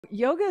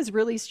Yoga is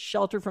really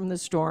shelter from the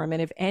storm.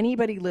 And if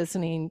anybody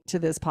listening to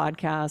this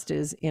podcast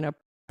is in a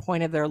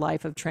point of their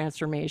life of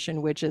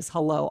transformation, which is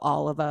hello,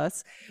 all of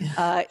us,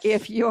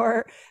 if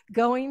you're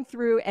going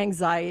through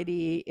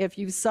anxiety, if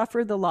you've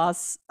suffered the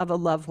loss of a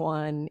loved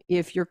one,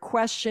 if you're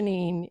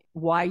questioning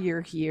why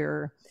you're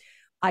here,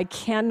 I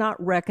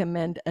cannot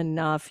recommend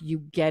enough you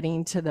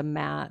getting to the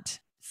mat.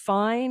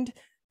 Find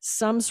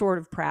some sort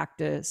of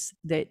practice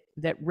that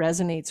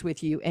resonates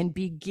with you and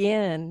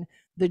begin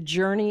the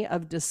journey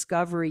of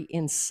discovery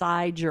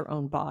inside your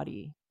own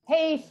body.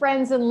 Hey,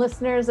 friends and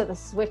listeners of the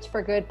Switch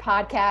for Good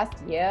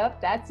podcast. Yep,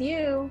 that's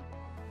you.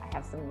 I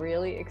have some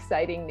really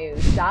exciting news.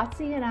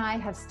 Dotsie and I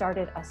have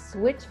started a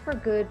Switch for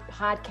Good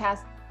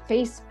podcast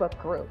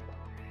Facebook group.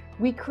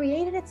 We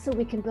created it so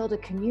we can build a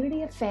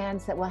community of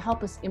fans that will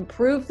help us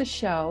improve the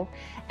show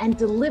and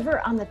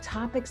deliver on the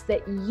topics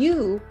that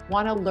you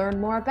want to learn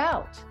more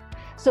about.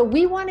 So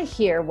we want to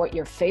hear what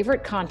your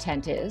favorite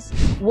content is,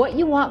 what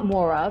you want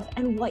more of,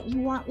 and what you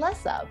want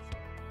less of.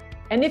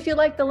 And if you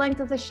like the length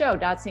of the show,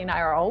 Dotsie and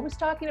I are always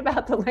talking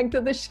about the length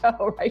of the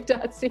show, right,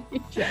 Dotsie?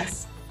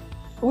 Yes.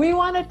 We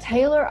want to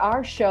tailor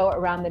our show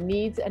around the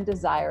needs and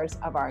desires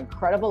of our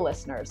incredible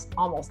listeners,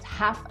 almost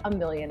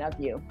 500,000 of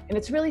you. And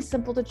it's really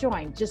simple to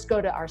join. Just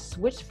go to our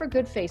Switch for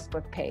Good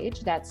Facebook page.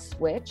 That's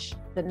Switch,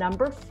 the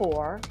number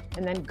 4,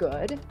 and then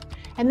Good.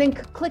 And then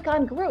click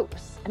on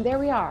groups. And there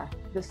we are,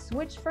 the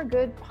Switch for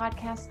Good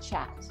podcast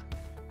chat.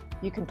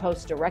 You can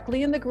post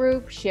directly in the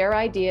group, share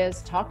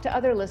ideas, talk to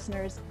other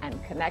listeners,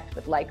 and connect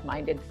with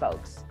like-minded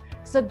folks.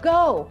 So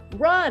go,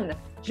 run,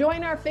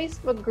 join our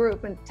Facebook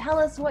group and tell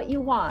us what you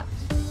want.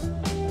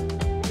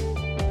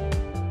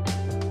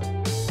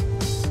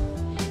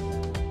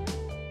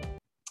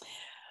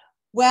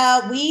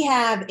 Well, we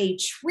have a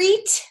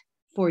treat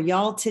for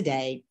y'all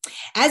today.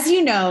 As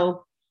you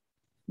know,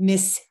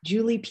 Miss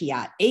Julie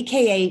Piatt,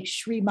 a.k.a.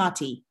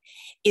 SriMati,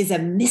 is a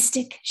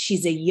mystic.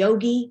 She's a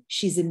yogi.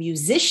 She's a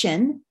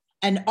musician,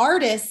 an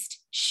artist,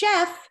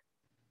 chef,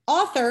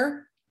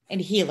 author,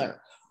 and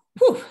healer.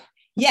 Whew.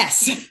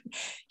 Yes.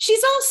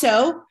 She's also,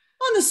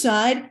 on the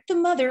side, the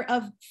mother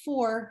of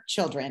 4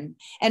 children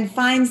and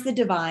finds the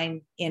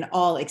divine in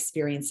all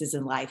experiences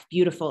in life,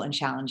 beautiful and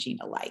challenging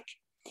alike.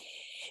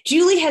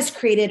 Julie has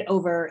created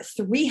over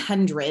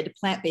 300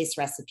 plant-based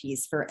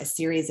recipes for a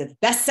series of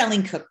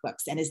best-selling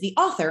cookbooks and is the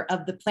author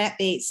of the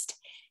Plant-Based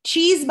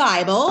Cheese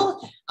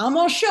Bible. I'm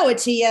going to show it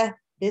to you.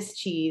 This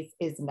cheese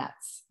is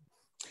nuts.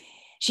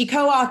 She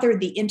co-authored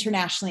the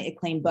internationally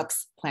acclaimed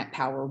books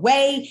Plantpower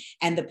Way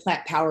and the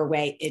Plantpower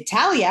Way,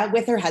 Italia,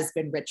 with her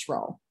husband, Rich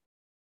Roll.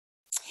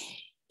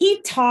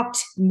 He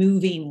talked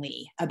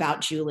movingly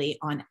about Julie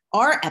on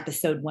our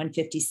episode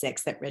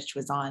 156 that Rich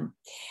was on,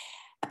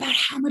 about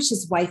how much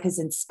his wife has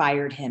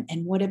inspired him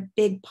and what a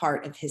big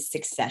part of his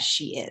success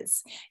she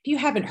is. If you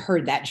haven't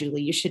heard that,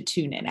 Julie, you should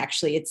tune in.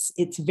 Actually,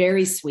 it's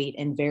very sweet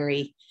and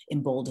very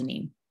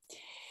emboldening.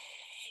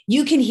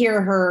 You can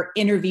hear her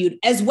interviewed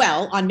as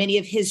well on many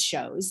of his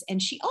shows.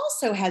 And she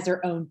also has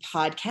her own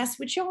podcast,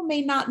 which y'all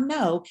may not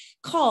know,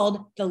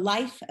 called The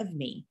Life of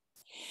Me.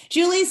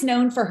 Julie's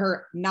known for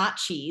her not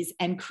cheese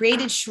and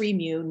created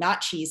SriMu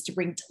not cheese to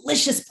bring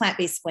delicious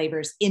plant-based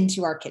flavors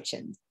into our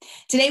kitchen.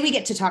 Today, we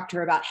get to talk to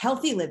her about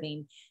healthy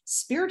living,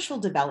 spiritual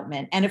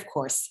development, and of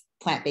course,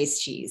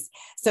 plant-based cheese.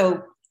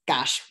 So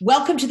gosh,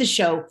 welcome to the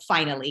show,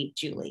 finally,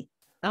 Julie.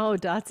 Oh,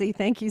 Dotsie,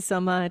 thank you so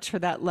much for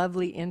that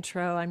lovely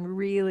intro. I'm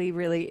really,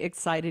 really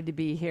excited to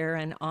be here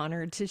and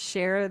honored to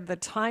share the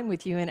time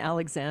with you and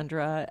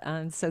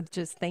Alexandra. So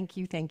just thank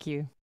you. Thank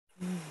you.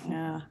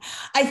 Yeah.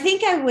 I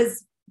think I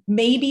was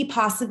maybe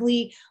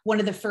possibly one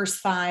of the first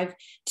 5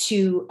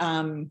 to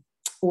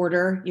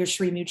order your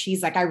SriMu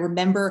cheese. Like I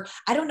remember,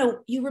 I don't know,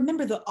 you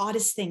remember the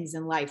oddest things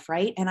in life,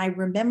 right? And I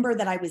remember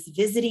that I was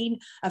visiting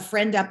a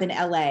friend up in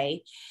LA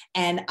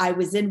and I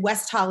was in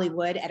West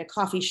Hollywood at a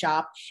coffee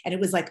shop and it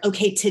was like,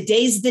 okay,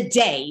 today's the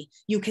day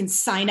you can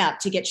sign up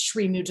to get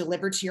SriMu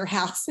delivered to your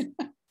house.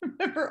 I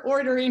remember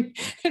ordering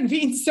and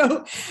being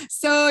so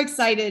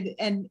excited.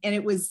 And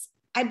it was,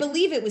 I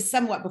believe it was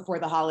somewhat before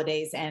the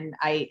holidays and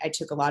I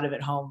took a lot of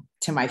it home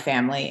to my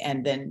family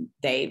and then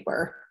they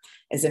were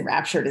as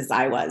enraptured as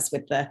I was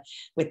with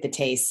the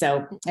taste.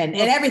 So, and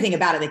everything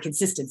about it, the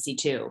consistency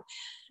too.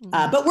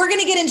 But we're going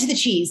to get into the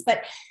cheese.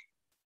 But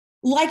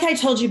like I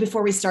told you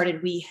before we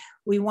started, we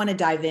want to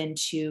dive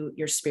into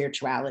your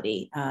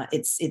spirituality.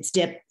 It's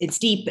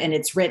deep and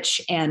it's rich.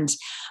 And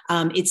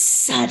it's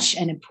such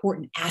an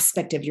important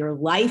aspect of your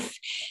life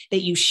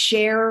that you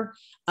share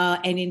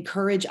and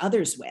encourage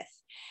others with.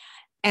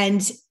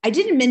 And I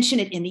didn't mention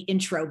it in the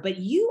intro, but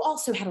you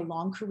also had a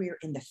long career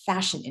in the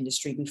fashion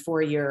industry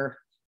before your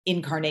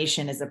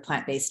incarnation as a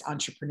plant-based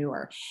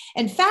entrepreneur.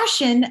 And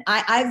fashion,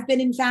 I've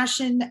been in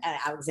fashion,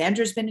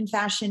 Alexandra's been in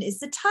fashion,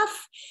 is a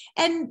tough,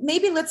 and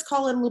maybe let's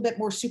call it a little bit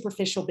more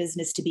superficial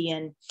business to be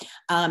in.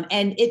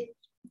 And it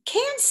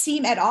can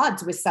seem at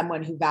odds with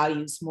someone who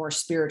values more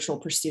spiritual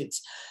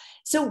pursuits.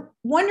 So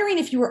wondering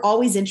if you were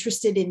always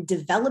interested in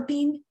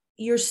developing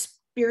your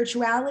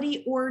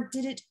spirituality, or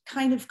did it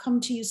kind of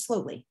come to you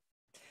slowly?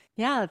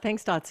 Yeah,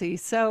 thanks, Dotsie.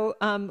 So,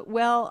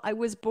 well, I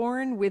was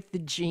born with the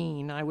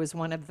gene. I was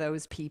one of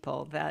those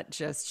people that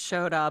just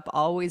showed up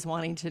always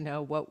wanting to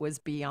know what was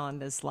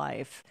beyond this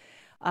life.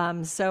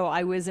 So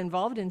I was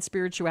involved in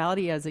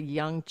spirituality as a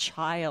young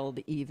child,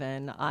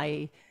 even.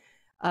 I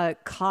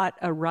caught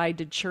a ride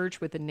to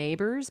church with the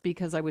neighbors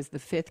because I was the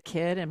fifth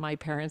kid and my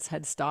parents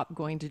had stopped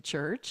going to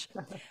church.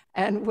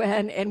 And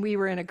we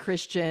were in a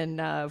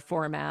Christian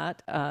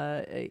format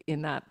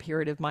in that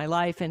period of my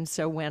life. And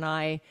so when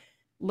I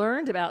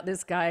learned about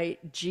this guy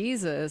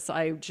Jesus,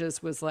 I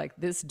just was like,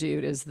 this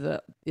dude is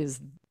the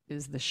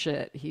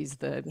shit.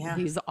 Yeah.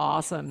 He's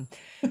awesome.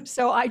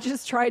 So I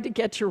just tried to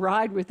get to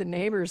ride with the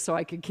neighbors so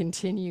I could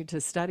continue to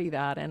study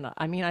that. And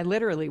I mean, I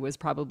literally was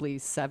probably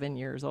 7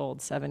 years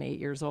old, 8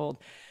 years old.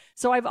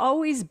 So I've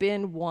always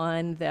been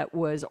one that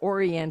was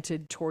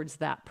oriented towards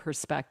that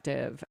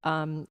perspective.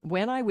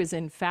 When I was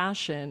in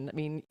fashion, I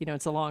mean,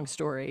 it's a long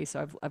story,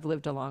 so I've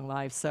lived a long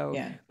life. So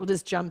Yeah. we'll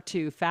just jump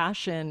to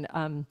fashion.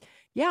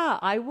 Yeah,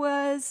 I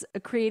was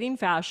creating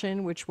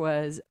fashion, which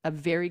was a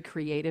very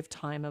creative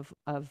time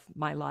of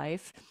my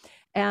life.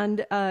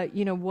 And,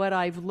 what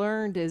I've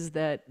learned is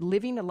that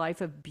living a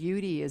life of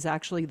beauty is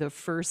actually the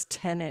first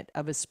tenet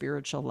of a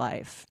spiritual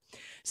life.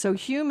 So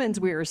humans,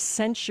 we are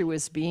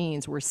sensuous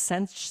beings. We're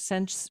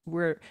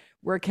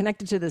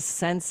connected to the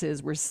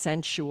senses. We're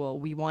sensual.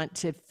 We want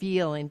to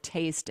feel and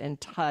taste and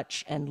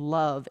touch and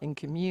love and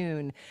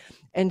commune.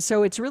 And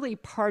so it's really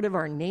part of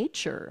our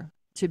nature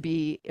to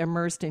be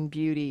immersed in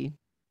beauty.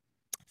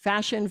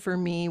 Fashion for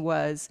me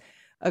was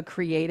a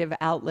creative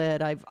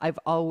outlet. I've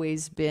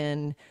always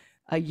been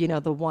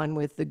the one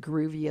with the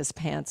grooviest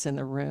pants in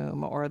the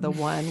room, or the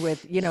one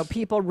with,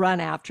 people run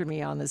after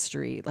me on the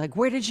street. Like,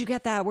 where did you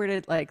get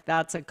that?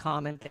 That's a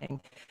common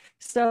thing.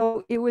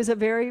 So it was a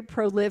very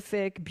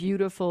prolific,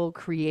 beautiful,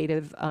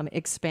 creative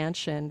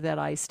expansion that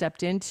I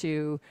stepped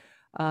into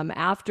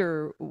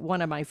after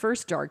one of my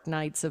first dark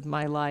nights of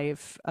my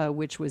life,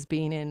 which was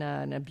being in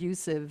an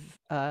abusive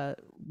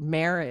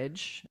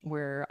marriage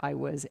where I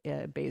was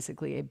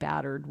basically a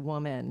battered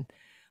woman.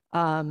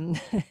 Um,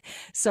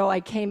 so I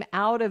came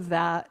out of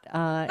that.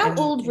 How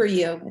old were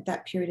you at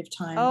that period of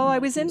time? Oh, I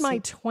was in my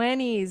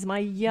 20s, my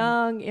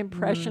young, Mm,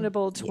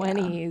 impressionable yeah.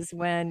 20s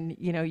when,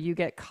 you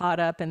get caught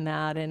up in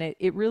that. And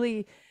it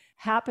really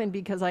happened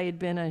because I had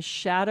been a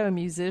shadow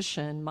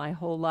musician my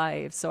whole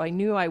life. So I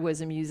knew I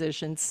was a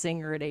musician,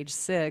 singer at age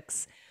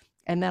 6,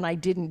 and then I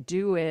didn't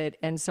do it.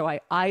 And so I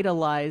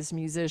idolized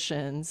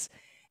musicians.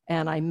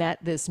 And I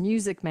met this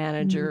music Mm,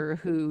 manager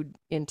who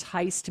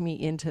enticed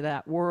me into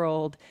that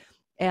world.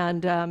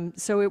 And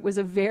so it was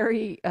a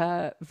very,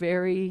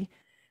 very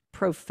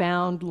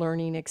profound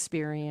learning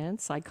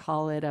experience. I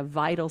call it a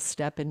vital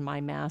step in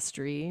my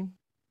mastery.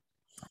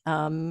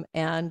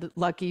 And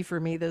lucky for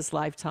me, this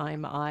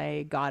lifetime,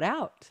 I got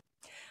out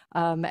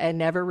and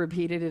never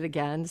repeated it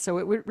again. So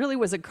it really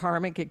was a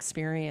karmic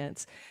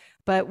experience.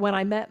 But when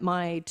I met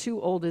my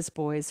two oldest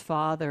boys'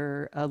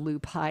 father, Lou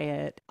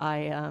Piatt,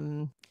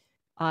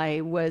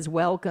 I was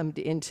welcomed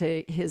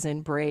into his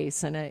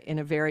embrace in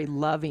a very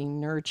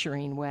loving,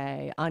 nurturing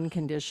way,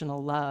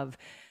 unconditional love.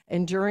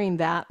 And during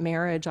that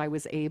marriage, I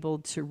was able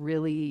to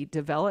really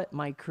develop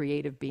my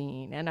creative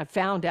being. And I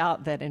found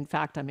out that, in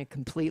fact, I'm a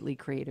completely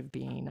creative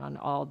being on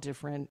all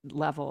different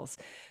levels.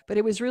 But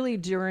it was really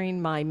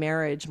during my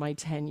marriage, my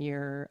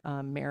 10-year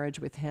marriage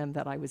with him,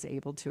 that I was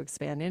able to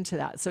expand into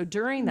that. So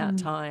during that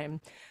mm,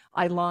 time,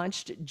 I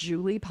launched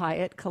Julie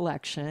Piatt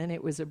Collection.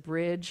 It was a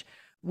bridge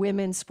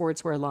women's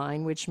sportswear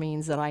line, which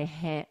means that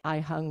I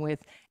hung with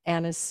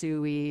Anna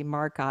Sui,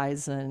 Mark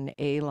Eisen,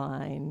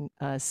 A-Line,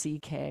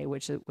 CK,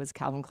 which was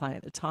Calvin Klein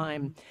at the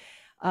time.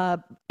 Uh,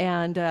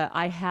 and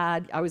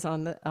I was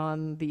on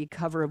the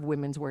cover of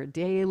Women's Wear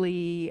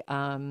Daily.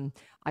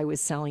 I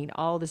was selling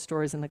all the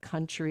stores in the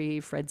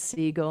country: Fred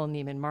Siegel,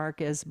 Neiman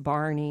Marcus,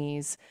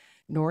 Barney's,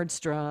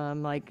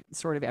 Nordstrom, like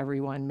sort of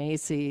everyone,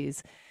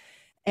 Macy's.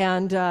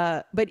 And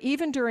but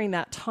even during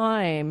that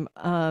time,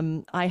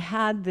 I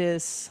had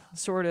this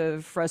sort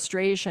of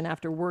frustration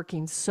after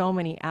working so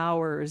many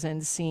hours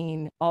and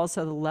seeing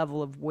also the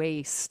level of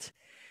waste.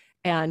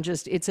 And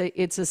just it's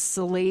a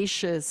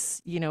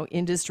salacious,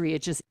 industry.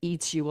 It just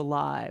eats you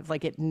alive.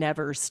 Like, it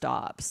never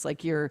stops.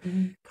 Like, you're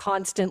mm.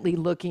 constantly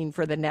looking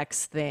for the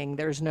next thing.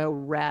 There's no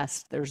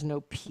rest, there's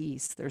no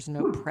peace, there's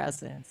no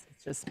presence.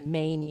 It's just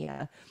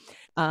mania.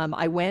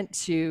 I went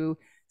to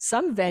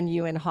some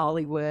venue in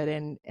Hollywood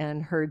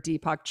and heard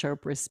Deepak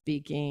Chopra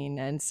speaking.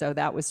 And so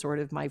that was sort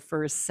of my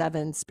first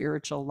 7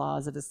 spiritual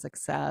laws of a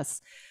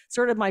success,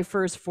 sort of my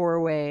first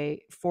foray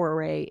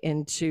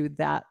into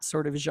that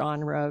sort of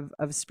genre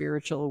of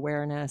spiritual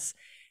awareness.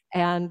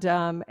 And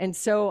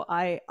so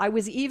I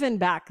was even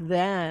back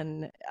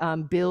then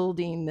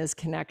building this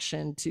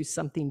connection to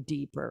something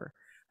deeper.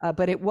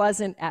 But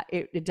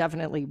it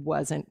definitely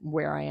wasn't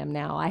where I am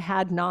now. I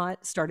had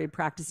not started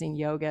practicing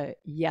yoga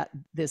yet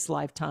this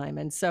lifetime.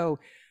 And so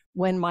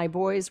when my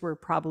boys were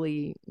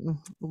probably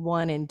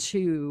 1 and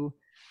 2,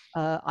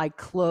 I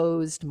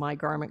closed my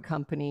garment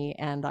company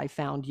and I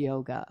found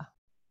yoga.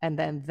 And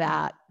then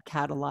that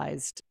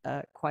catalyzed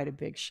quite a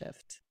big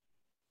shift.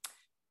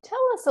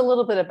 us a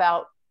little bit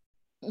about,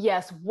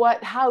 yes,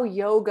 how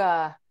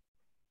yoga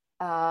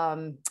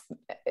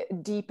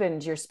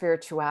deepened your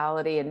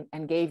spirituality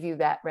and gave you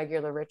that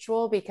regular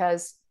ritual,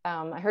 because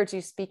I heard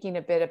you speaking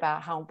a bit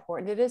about how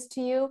important it is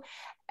to you.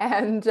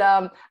 And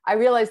I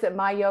realized that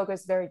my yoga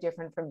is very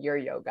different from your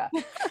yoga.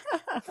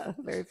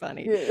 Very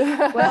funny.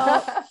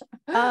 Well,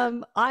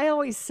 I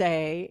always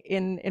say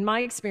in my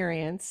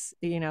experience,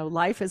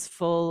 life is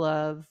full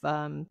of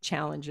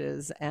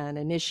challenges and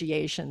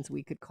initiations,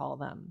 we could call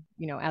them,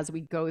 as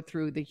we go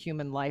through the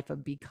human life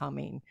of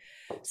becoming.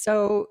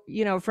 So,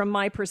 from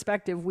my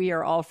perspective, we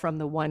are all from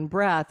the one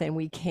breath, and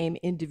we came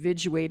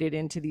individuated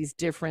into these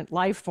different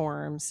life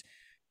forms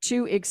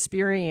to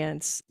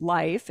experience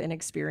life and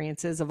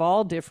experiences of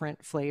all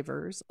different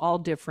flavors, all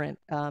different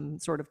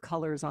sort of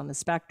colors on the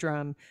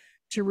spectrum,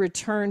 to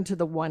return to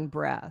the one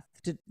breath,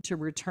 to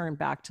return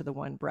back to the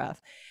one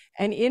breath.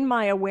 And in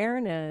my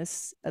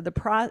awareness, the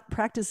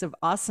practice of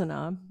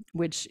asana,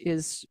 which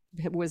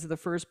was the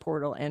first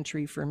portal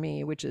entry for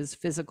me, which is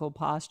physical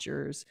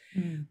postures,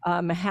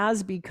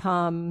 has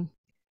become,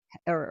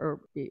 or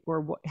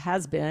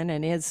has been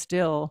and is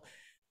still,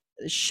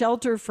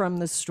 shelter from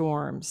the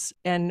storms.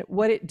 And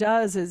what it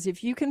does is,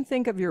 if you can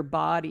think of your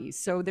body,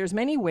 so there's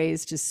many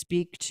ways to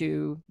speak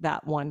to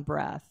that one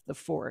breath, the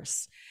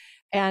force.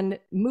 And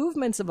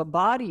movements of a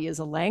body is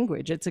a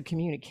language, it's a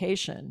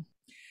communication.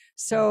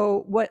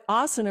 So what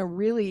asana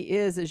really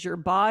is your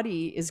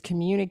body is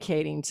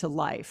communicating to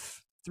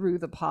life through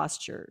the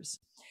postures.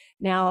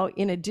 Now,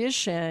 in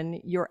addition,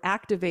 you're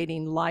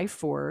activating life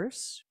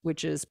force,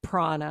 which is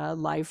prana,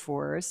 life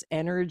force,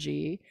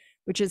 energy,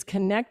 which is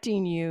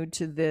connecting you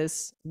to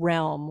this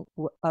realm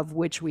of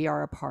which we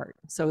are a part,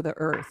 so the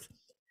earth.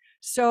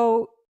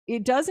 So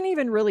it doesn't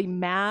even really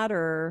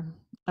matter,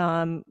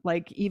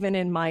 like even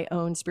in my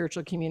own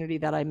spiritual community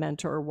that I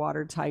mentor,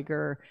 Water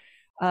Tiger,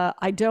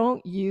 I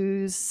don't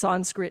use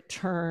Sanskrit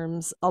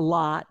terms a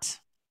lot,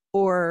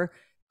 or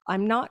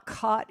I'm not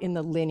caught in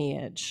the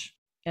lineage.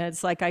 And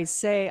it's like I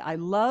say, I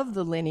love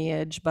the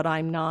lineage, but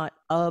I'm not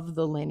of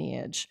the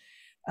lineage,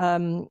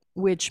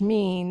 which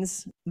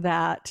means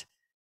that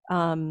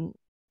I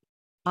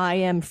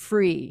am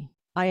free.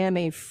 I am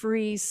a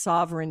free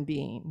sovereign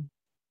being.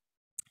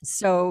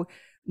 So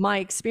my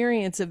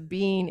experience of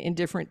being in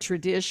different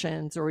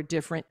traditions or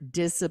different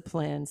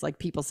disciplines, like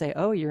people say,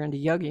 oh, you're into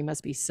yoga, you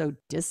must be so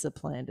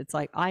disciplined. It's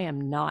like, I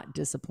am not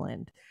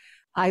disciplined.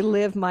 I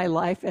live my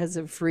life as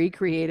a free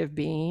creative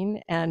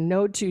being, and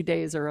no 2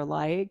 days are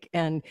alike.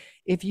 And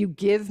if you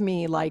give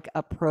me like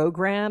a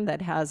program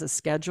that has a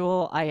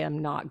schedule, I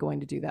am not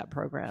going to do that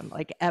program,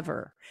 like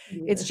ever.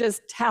 Yeah. It's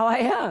just how I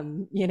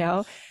am,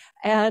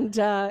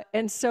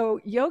 And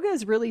so yoga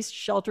is really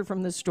shelter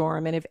from the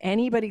storm. And if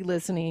anybody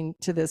listening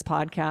to this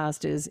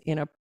podcast is in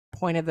a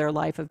point of their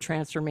life of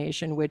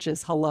transformation, which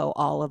is hello,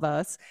 all of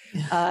us.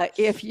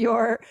 If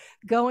you're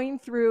going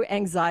through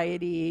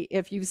anxiety,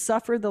 if you've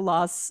suffered the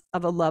loss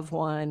of a loved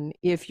one,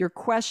 if you're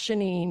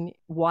questioning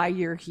why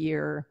you're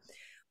here,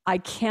 I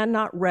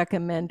cannot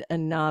recommend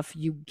enough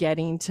you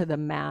getting to the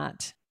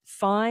mat.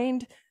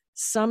 Find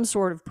some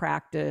sort of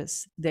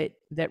practice that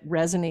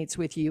resonates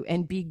with you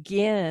and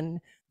begin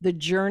the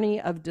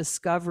journey of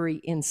discovery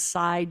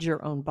inside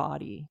your own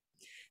body.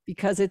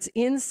 Because it's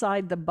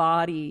inside the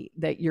body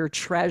that your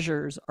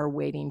treasures are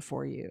waiting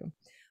for you.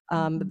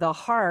 The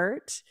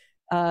heart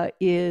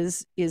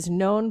is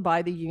known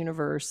by the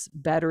universe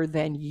better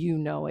than you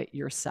know it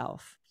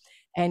yourself.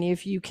 And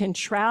if you can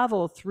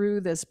travel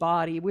through this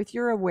body with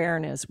your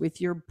awareness, with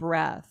your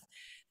breath,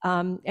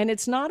 and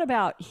it's not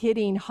about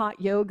hitting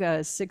hot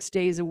yoga 6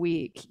 days a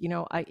week.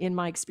 In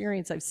my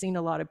experience, I've seen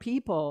a lot of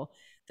people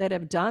that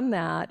have done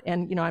that.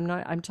 And,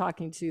 I'm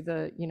talking to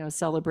the,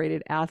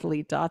 celebrated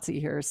athlete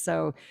Dotsie here.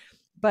 So,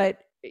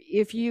 but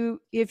if you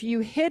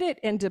hit it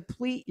and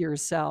deplete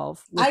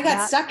yourself. I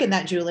got stuck in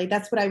that, Julie.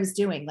 That's what I was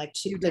doing, like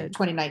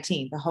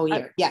 2019, the whole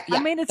year. Yeah.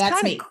 I mean, it's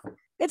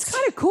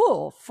kind of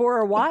cool for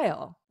a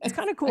while.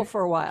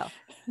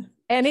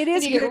 And it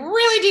is. And you get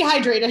really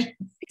dehydrated.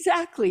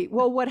 Exactly.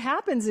 Well, what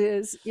happens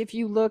is, if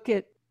you look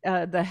at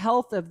the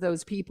health of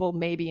those people,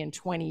 maybe in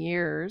 20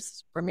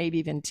 years or maybe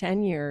even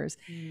 10 years,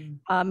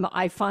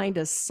 I find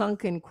a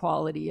sunken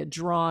quality, a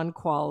drawn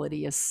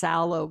quality, a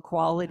sallow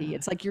quality.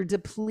 It's like you're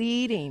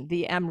depleting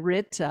the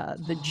amrita,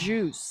 the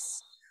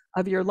juice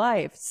of your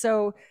life.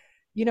 So,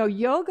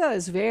 yoga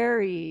is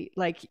very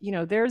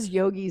there's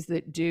yogis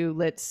that do,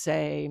 let's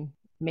say,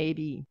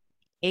 maybe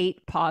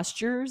 8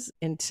 postures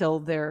until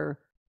they're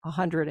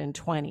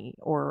 120,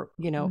 or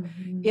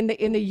in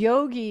the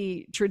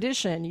yogi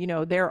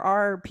tradition, there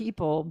are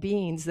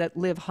beings that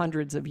live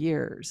hundreds of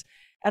years.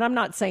 And I'm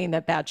not saying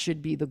that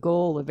should be the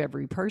goal of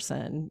every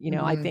person.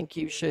 I think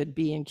you should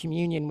be in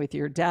communion with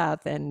your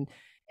death, and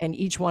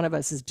each one of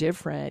us is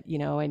different,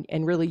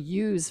 and really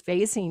use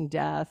facing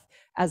death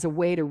as a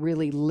way to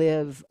really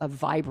live a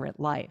vibrant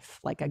life,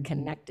 like a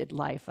connected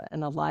life,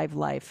 an alive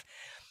life.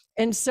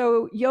 And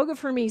so yoga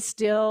for me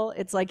still,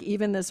 it's like,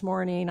 even this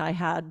morning I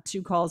had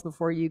 2 calls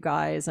before you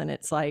guys, and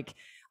it's like,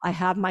 I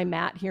have my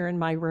mat here in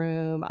my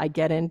room. I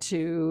get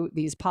into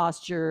these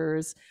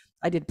postures.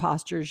 I did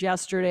postures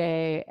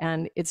yesterday,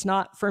 and it's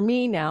not for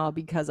me now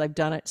because I've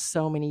done it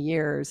so many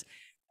years.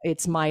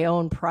 It's my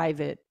own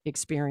private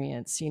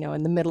experience. You know,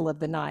 in the middle of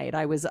the night,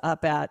 I was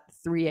up at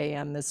 3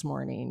 a.m. this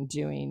morning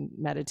doing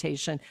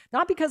meditation,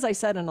 not because I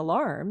set an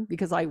alarm,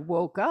 because I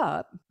woke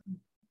up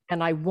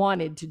and I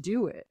wanted to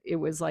do it. It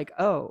was like,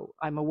 oh,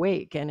 I'm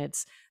awake and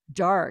it's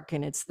dark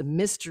and it's the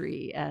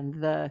mystery and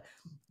the,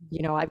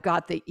 you know, I've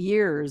got the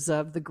ears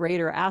of the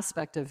greater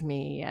aspect of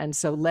me. And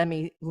so let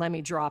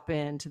me drop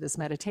into this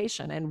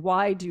meditation. And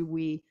why do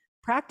we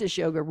practice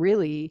yoga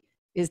really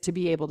is to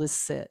be able to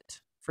sit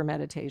for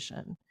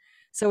meditation.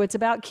 So it's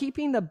about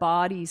keeping the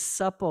body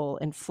supple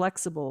and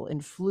flexible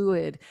and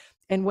fluid.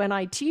 And when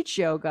I teach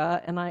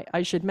yoga, and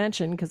I should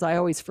mention, because I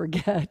always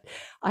forget,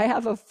 I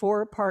have a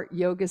 4-part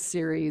yoga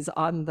series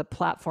on the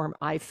platform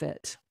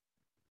iFit.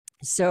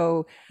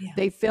 So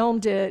they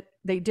filmed it.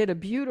 They did a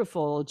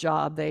beautiful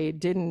job. They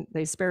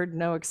spared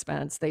no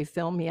expense. They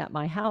filmed me at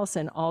my house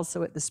and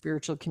also at the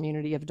spiritual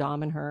community of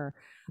Damanhur,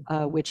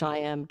 which I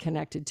am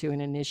connected to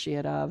an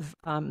initiate of.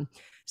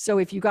 So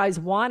if you guys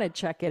want to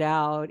check it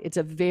out, it's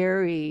a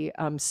very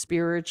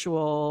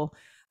spiritual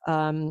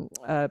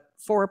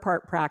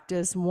 4-part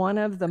practice. One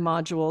of the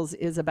modules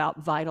is about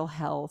vital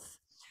health.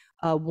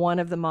 One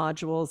of the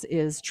modules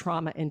is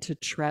trauma into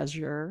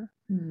treasure.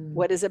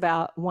 One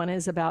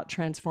is about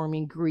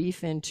transforming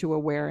grief into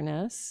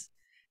awareness,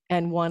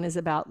 and one is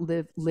about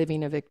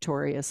living a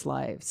victorious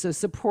life. So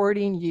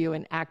supporting you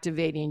and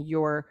activating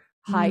your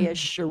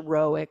highest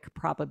heroic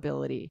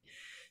probability.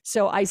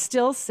 So I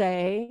still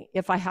say,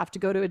 if I have to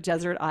go to a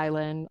desert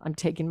island, I'm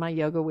taking my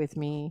yoga with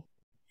me.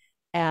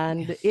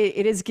 And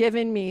it has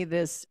given me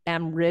this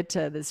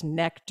amrita, this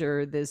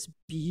nectar, this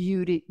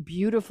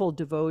beautiful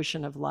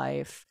devotion of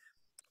life,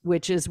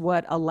 which is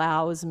what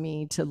allows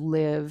me to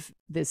live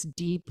this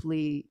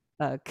deeply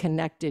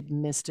connected,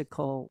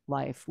 mystical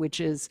life, which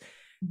is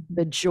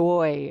the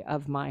joy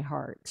of my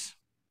heart.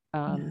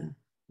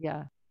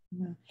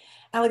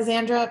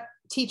 Alexandra,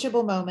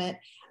 teachable moment.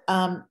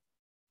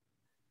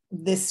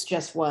 This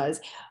just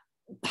was.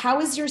 How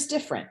is yours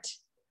different?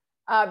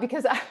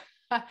 Because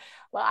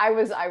I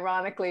was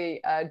ironically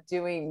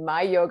doing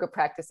my yoga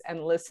practice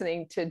and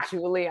listening to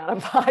Julie on a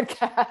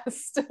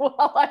podcast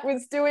while I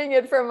was doing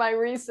it for my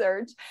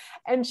research.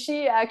 And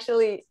she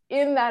actually,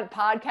 in that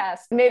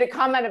podcast, made a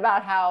comment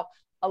about how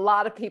a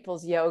lot of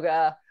people's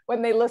yoga,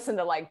 when they listen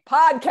to like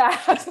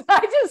podcasts,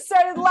 I just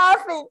started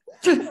laughing.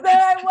 There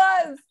I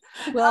was.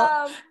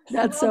 Well,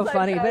 that's so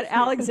funny. But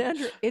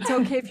Alexandra, it's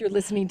okay if you're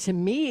listening to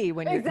me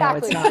when you're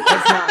exactly. No,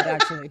 it's not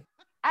actually.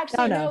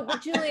 Actually, no,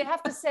 but Julie, I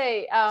have to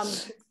say,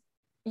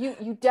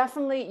 you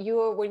definitely,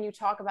 when you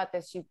talk about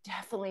this, you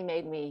definitely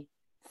made me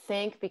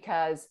think,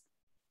 because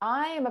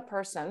I am a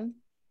person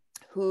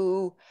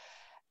who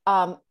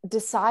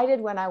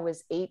decided when I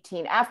was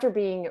 18, after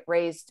being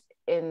raised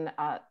in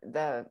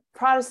the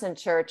Protestant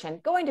church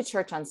and going to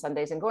church on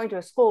Sundays and going to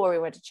a school where we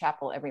went to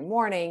chapel every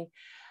morning,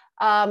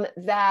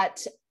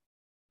 that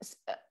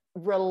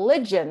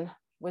religion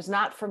was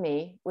not for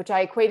me, which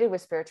I equated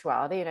with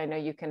spirituality. And I know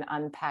you can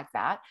unpack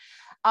that,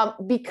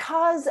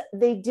 because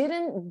they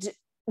didn't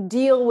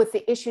deal with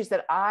the issues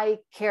that I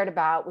cared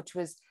about, which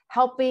was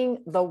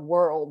helping the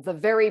world, the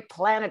very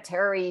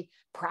planetary,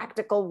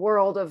 practical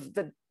world of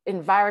the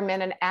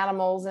environment and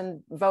animals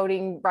and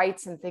voting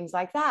rights and things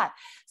like that.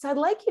 So I'd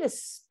like you to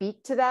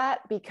speak to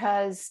that,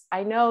 because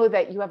I know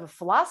that you have a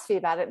philosophy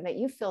about it and that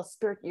you feel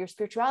your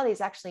spirituality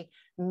has actually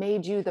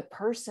made you the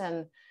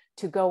person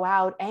to go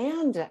out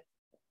and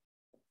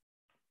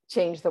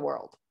change the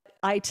world.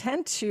 I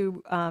tend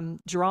to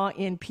draw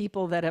in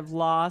people that have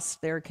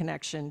lost their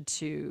connection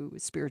to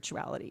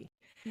spirituality.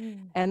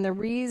 And the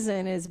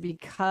reason is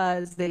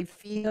because they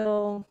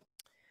feel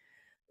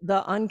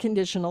the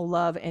unconditional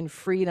love and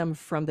freedom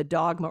from the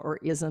dogma or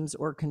isms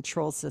or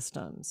control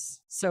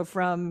systems. So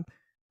from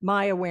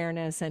my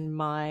awareness and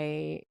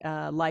my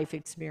life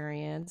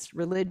experience,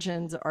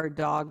 religions are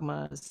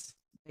dogmas.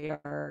 They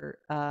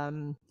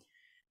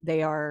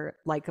are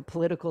like a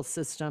political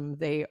system.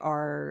 They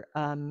are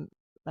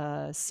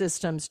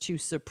systems to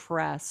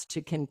suppress,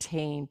 to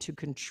contain, to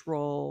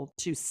control,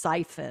 to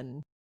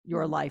siphon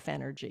your life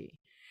energy.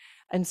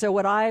 And so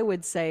what I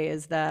would say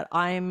is that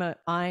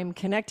I'm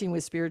connecting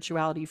with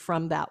spirituality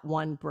from that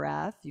one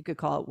breath. You could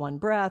call it one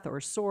breath or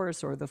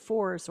source or the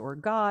force or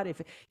God.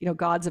 If you know,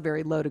 God's a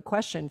very loaded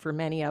question for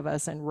many of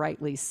us, and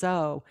rightly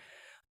so.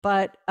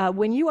 But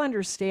when you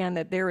understand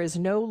that there is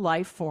no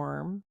life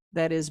form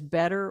that is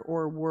better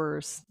or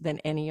worse than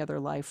any other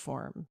life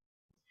form,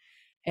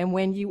 and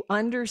when you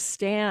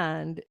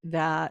understand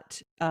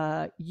that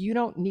you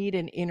don't need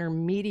an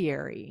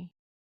intermediary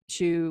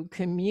to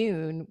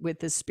commune with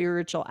the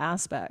spiritual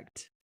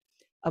aspect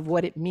of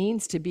what it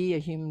means to be a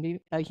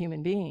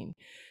human being.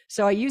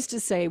 So I used to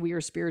say we are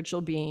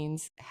spiritual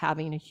beings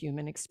having a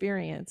human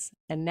experience.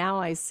 And now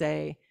I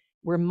say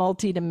we're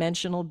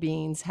multidimensional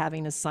beings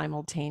having a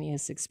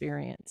simultaneous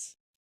experience.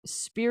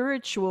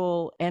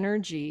 Spiritual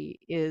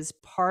energy is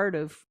part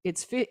of,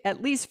 it's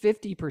at least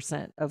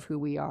 50% of who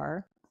we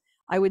are.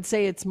 I would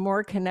say it's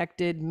more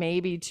connected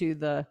maybe to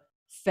the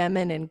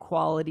feminine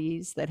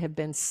qualities that have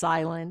been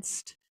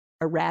silenced,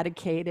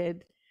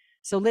 eradicated.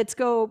 So let's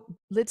go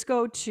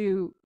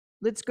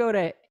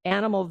to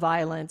animal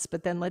violence,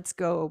 but then let's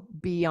go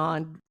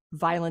beyond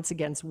violence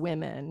against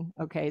women.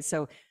 Okay,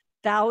 so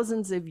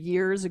thousands of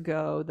years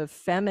ago, the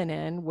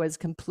feminine was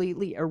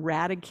completely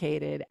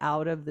eradicated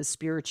out of the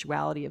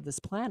spirituality of this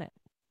planet.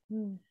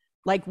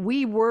 Like,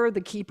 we were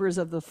the keepers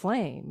of the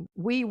flame.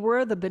 We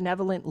were the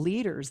benevolent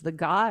leaders, the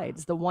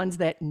guides, the ones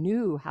that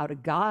knew how to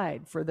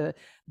guide for the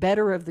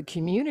better of the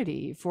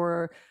community,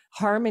 for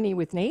harmony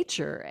with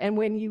nature. And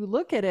when you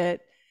look at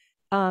it,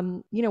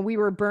 we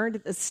were burned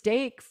at the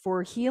stake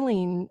for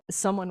healing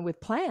someone with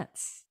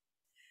plants.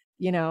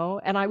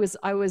 And I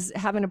was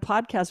having a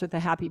podcast with a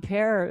happy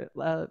pair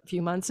a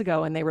few months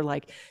ago, and they were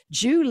like,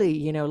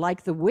 Julie,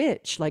 like the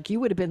witch, like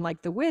you would have been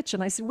like the witch.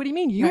 And I said, what do you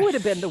mean you would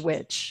have been the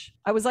witch?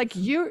 I was like,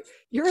 you're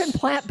in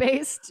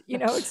plant-based,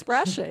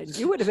 expression.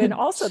 You would have been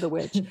also the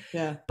witch.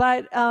 Yeah.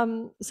 But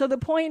so the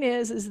point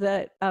is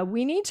that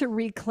we need to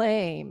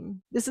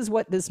reclaim, this is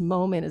what this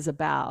moment is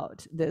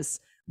about, this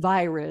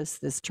virus,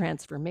 this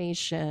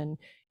transformation.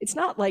 It's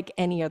not like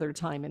any other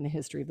time in the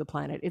history of the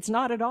planet. It's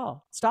not at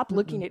all. Stop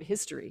looking at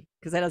history,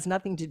 because that has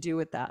nothing to do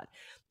with that.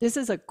 This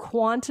is a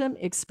quantum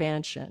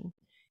expansion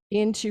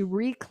into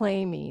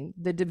reclaiming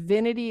the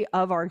divinity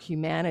of our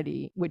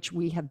humanity, which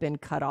we have been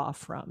cut off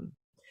from.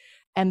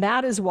 And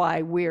that is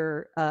why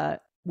we're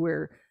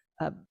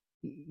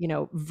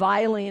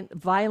violent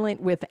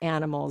with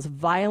animals,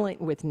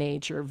 violent with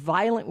nature,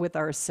 violent with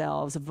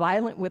ourselves,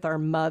 violent with our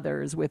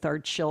mothers, with our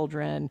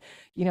children,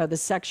 the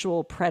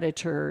sexual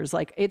predators.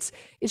 Like, it's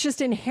just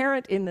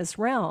inherent in this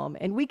realm.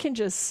 And we can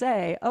just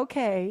say,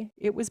 okay,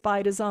 it was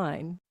by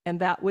design,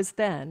 and that was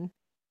then,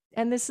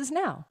 and this is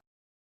now.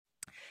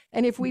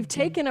 And if we've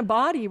taken a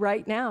body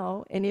right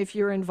now, and if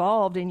you're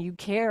involved and you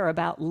care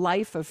about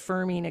life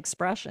affirming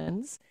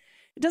expressions,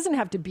 it doesn't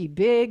have to be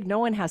big. No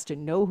one has to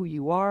know who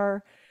you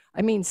are.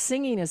 I mean,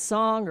 singing a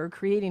song or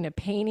creating a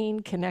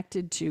painting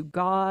connected to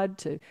God,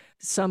 to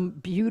some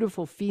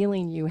beautiful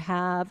feeling you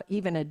have,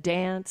 even a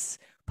dance,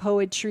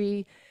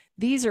 poetry.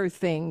 These are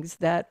things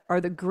that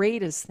are the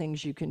greatest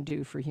things you can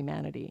do for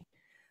humanity.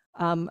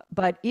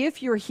 But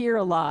if you're here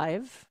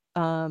alive,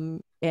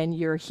 and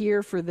you're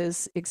here for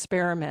this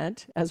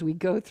experiment as we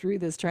go through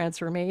this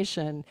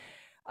transformation,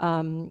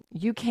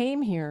 you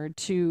came here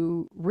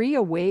to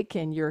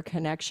reawaken your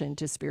connection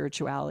to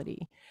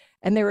spirituality.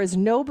 And there is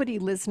nobody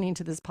listening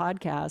to this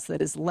podcast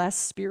that is less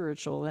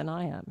spiritual than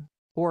I am,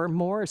 or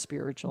more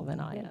spiritual than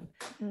I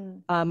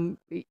am.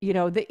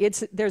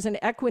 There's an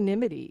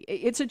equanimity.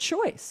 It's a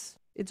choice.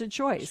 It's a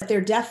choice. There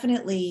are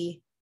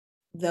definitely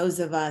those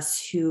of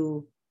us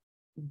who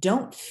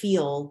don't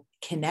feel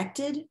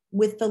connected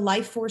with the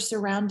life force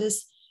around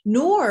us,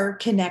 nor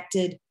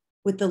connected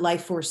with the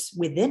life force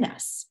within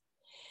us.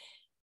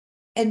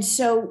 And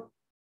so,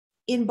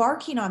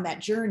 embarking on that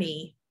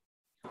journey,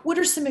 what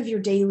are some of your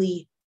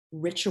daily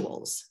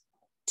rituals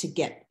to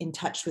get in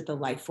touch with the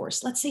life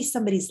force? Let's say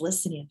somebody's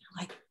listening and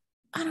they're like,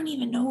 I don't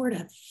even know where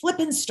to flip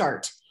and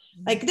start.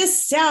 Like,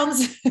 this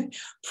sounds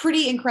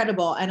pretty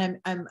incredible. And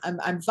I'm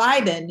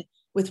vibing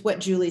with what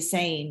Julie's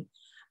saying.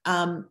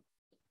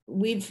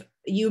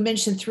 You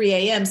mentioned 3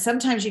 a.m.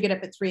 Sometimes you get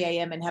up at 3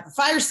 a.m. and have a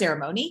fire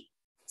ceremony.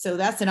 So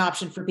that's an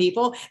option for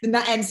people.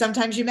 And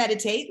sometimes you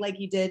meditate like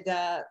you did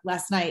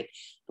last night.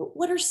 But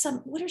what are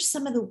some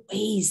of the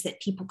ways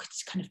that people could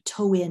kind of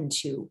toe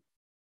into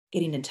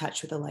getting in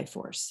touch with the life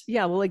force?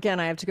 Yeah, well, again,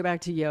 I have to go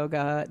back to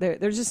yoga.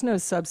 There's just no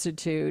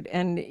substitute.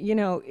 And,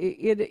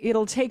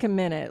 it'll take a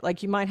minute.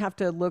 Like, you might have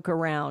to look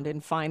around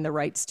and find the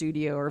right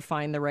studio, or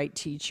find the right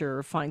teacher,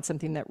 or find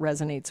something that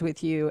resonates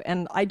with you.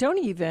 And I don't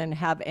even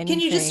have anything.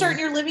 Can you just start in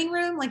your living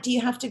room? Like, do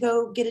you have to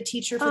go get a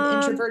teacher for the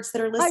introverts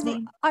that are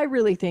listening? I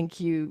really think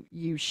you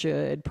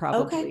should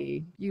probably.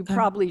 Okay. You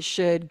probably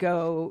should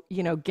go,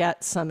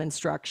 get some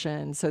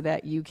instruction so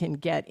that you can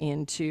get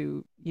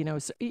into,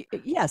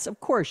 yes, of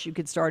course you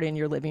could start in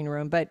your living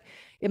room, but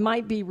it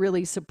might be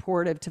really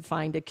supportive to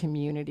find a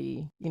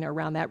community,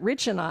 around that.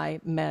 Rich and I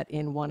met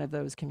in one of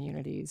those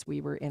communities. We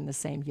were in the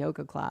same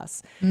yoga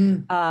class.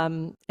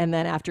 And then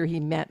after he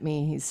met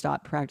me, he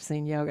stopped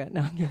practicing yoga.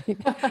 No,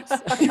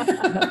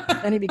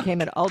 then he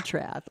became an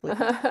ultra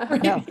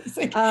athlete. No.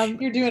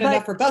 You're doing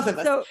enough for both of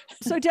us.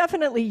 So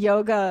definitely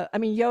yoga. I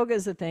mean, yoga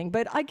is a thing,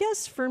 but I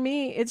guess for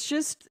me, it's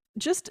just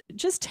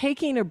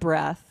taking a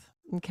breath.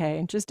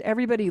 Okay. Just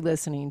everybody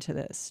listening to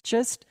this,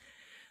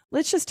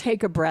 let's just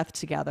take a breath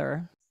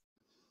together,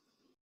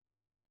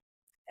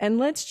 and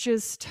let's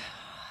just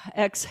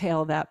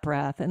exhale that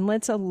breath, and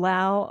let's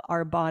allow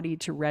our body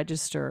to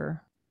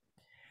register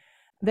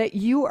that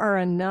you are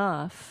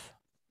enough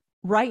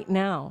right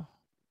now,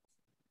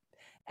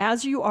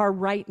 as you are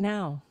right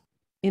now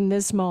in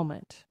this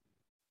moment,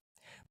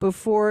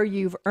 before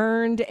you've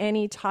earned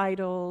any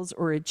titles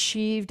or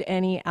achieved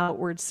any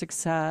outward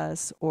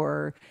success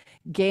or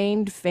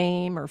gained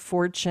fame or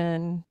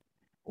fortune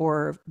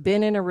or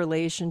been in a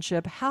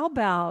relationship. How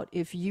about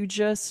if you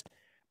just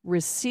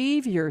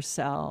receive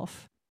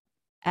yourself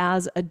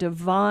as a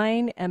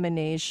divine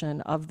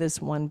emanation of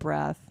this one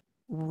breath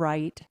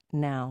right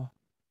now.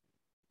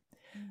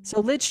 So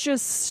let's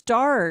just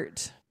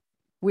start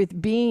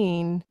with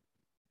being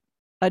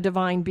a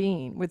divine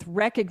being, with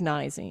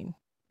recognizing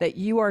that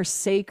you are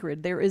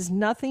sacred. There is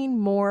nothing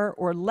more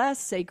or less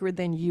sacred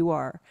than you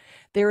are.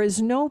 There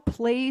is no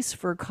place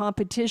for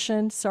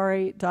competition.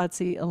 Sorry,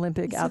 Dotsie,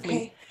 Olympic athlete.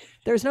 Okay.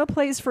 There's no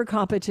place for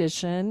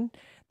competition.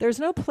 There's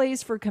no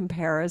place for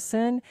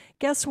comparison.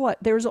 Guess what?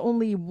 There's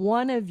only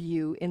one of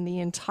you in the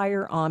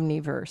entire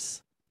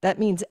omniverse. That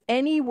means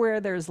anywhere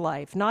there's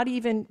life, not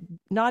even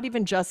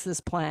just this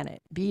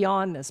planet,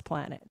 beyond this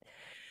planet.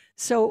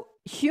 So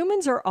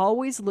humans are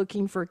always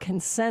looking for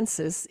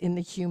consensus in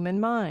the human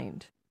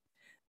mind.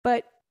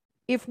 But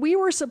if we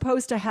were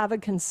supposed to have a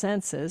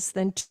consensus,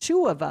 then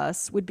two of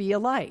us would be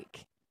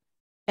alike,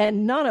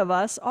 and none of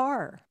us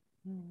are.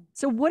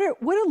 So what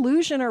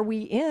illusion are we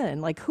in?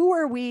 Like, who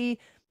are we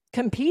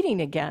competing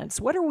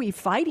against? What are we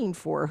fighting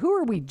for? Who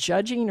are we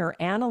judging or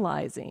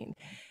analyzing?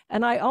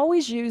 And I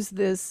always use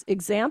this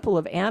example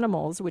of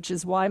animals, which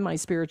is why my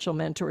spiritual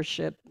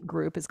mentorship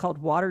group is called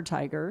Water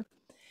Tiger.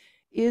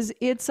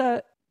 It's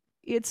an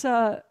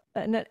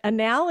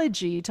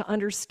analogy to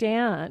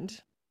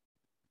understand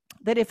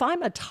that if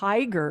I'm a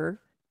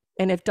tiger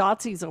and if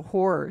Dotsie's a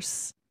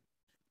horse,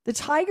 the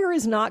tiger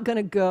is not going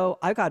to go,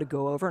 I got to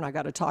go over and I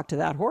got to talk to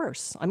that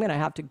horse. I'm going to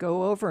have to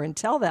go over and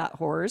tell that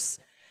horse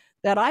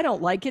that I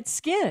don't like its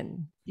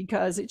skin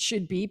because it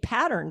should be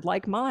patterned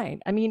like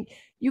mine. I mean,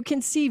 you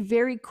can see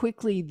very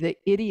quickly the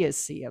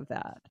idiocy of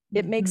that.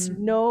 It makes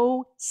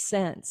no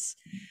sense.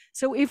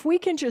 So if we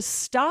can just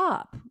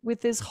stop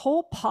with this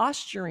whole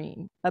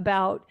posturing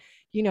about,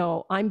 you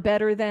know, I'm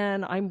better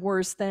than, I'm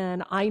worse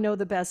than, I know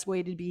the best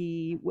way to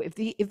be.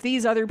 If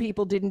these other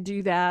people didn't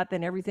do that,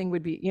 then everything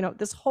would be, you know,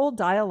 this whole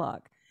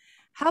dialogue.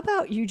 How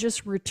about you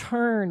just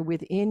return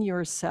within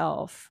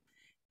yourself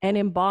and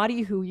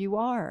embody who you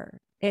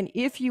are? And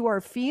if you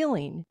are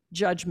feeling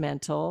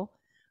judgmental,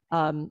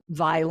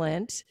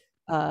 violent,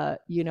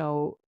 you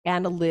know,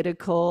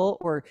 analytical,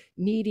 or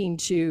needing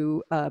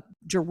to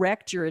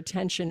direct your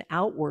attention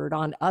outward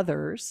on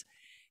others,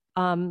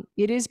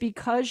 it is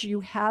because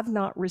you have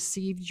not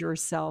received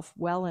yourself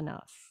well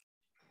enough.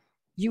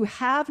 You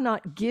have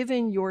not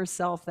given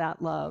yourself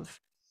that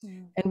love.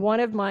 And one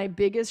of my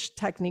biggest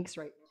techniques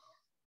right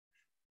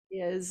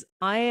now is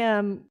I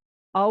am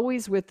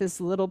always with this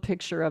little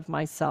picture of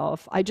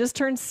myself. I just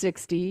turned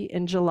 60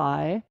 in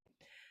July.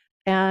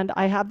 And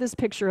I have this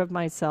picture of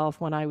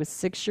myself when I was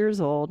 6 years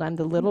old. I'm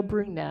the little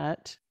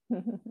brunette.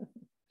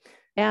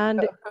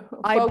 And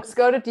folks,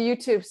 go to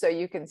YouTube so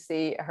you can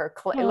see her.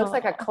 It looks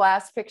like a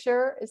class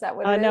picture. Is that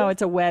what it is? No,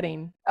 it's a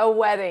wedding. A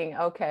wedding.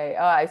 Okay.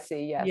 Oh, I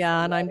see. Yes.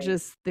 Yeah. And I'm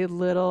just the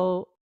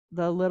little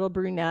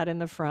brunette in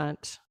the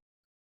front.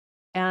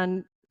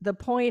 And the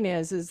point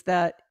is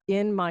that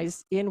in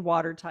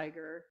Water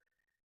Tiger,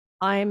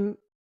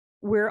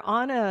 we're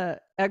on a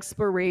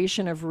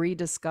exploration of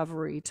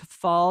rediscovery to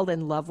fall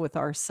in love with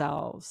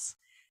ourselves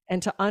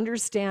and to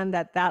understand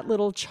that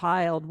little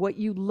child, what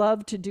you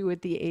loved to do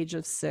at the age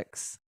of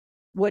 6,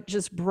 what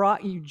just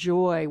brought you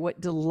joy,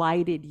 what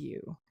delighted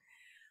you,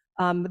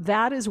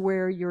 that is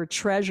where your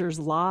treasures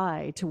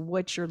lie, to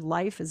what your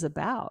life is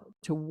about,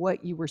 to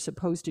what you were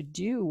supposed to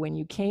do when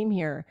you came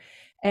here.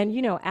 And,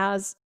 you know,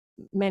 as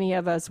many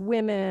of us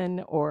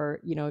women, or,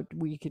 you know,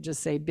 we could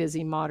just say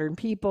busy modern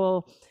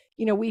people,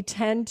 you know, we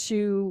tend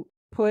to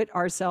put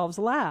ourselves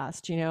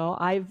last. You know,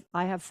 I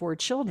have 4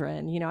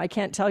 children. You know, I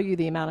can't tell you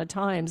the amount of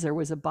times there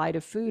was a bite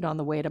of food on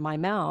the way to my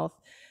mouth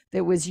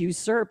that was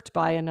usurped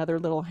by another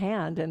little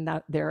hand, and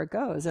there it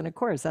goes. And of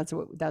course, that's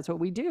what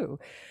we do.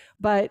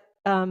 But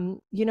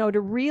you know, to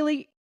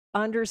really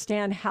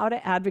understand how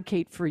to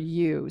advocate for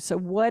you. So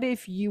what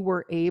if you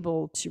were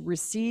able to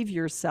receive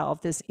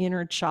yourself, this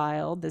inner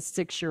child, this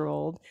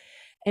 6-year-old,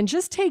 and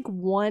just take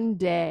one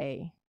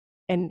day,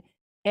 and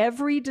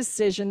every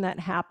decision that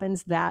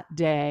happens that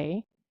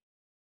day,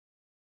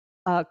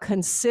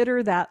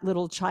 consider that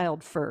little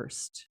child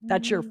first.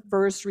 That's your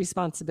first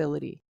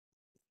responsibility.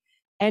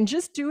 And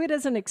just do it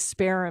as an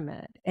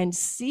experiment and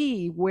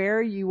see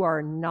where you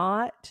are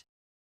not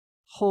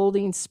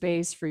holding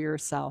space for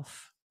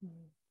yourself.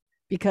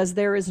 Because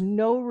there is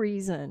no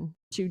reason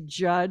to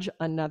judge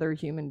another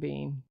human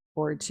being,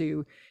 or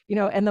to, you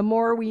know, and the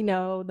more we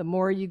know, the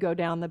more you go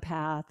down the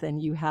path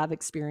and you have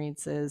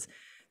experiences,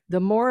 the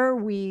more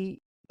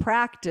we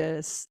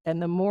practice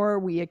and the more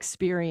we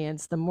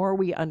experience, the more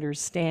we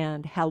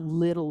understand how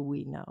little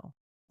we know.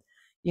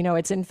 You know,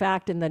 it's in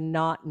fact in the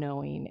not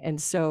knowing.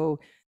 And so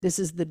this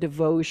is the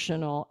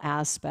devotional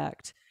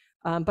aspect.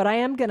 But I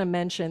am going to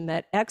mention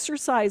that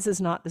exercise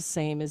is not the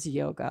same as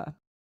yoga.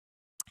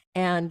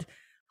 And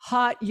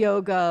hot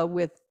yoga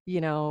with, you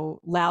know,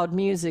 loud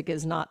music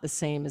is not the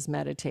same as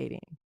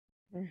meditating.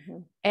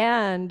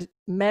 And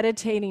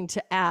meditating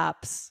to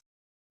apps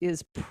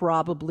is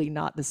probably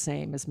not the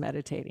same as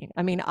meditating.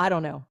 I mean, I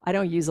don't know. I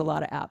don't use a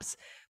lot of apps,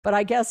 but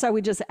I guess I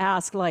would just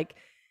ask, like,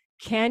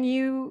 can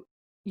you,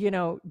 you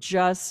know,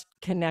 just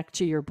connect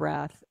to your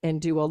breath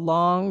and do a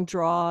long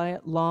draw,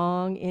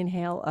 long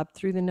inhale up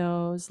through the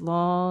nose,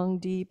 long,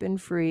 deep and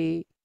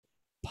free.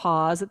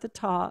 pause at the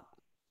top,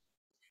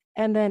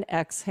 and then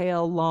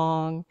exhale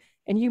long.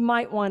 And you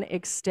might want to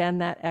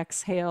extend that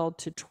exhale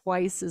to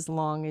twice as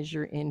long as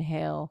your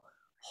inhale.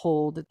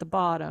 Hold at the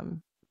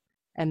bottom.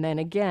 And then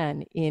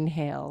again,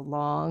 inhale,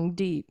 long,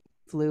 deep,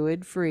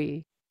 fluid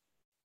free.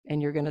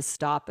 And you're going to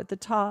stop at the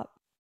top.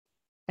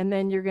 And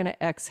then you're going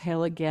to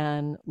exhale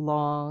again,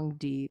 long,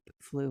 deep,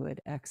 fluid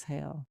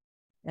exhale,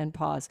 and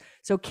pause.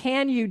 So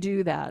can you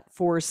do that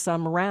for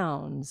some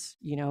rounds?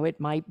 You know, it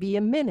might be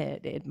a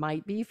minute, it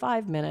might be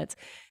 5 minutes.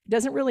 It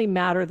doesn't really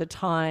matter the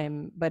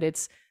time, but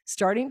it's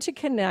starting to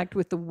connect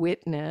with the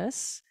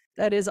witness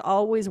that is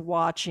always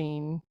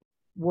watching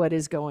what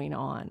is going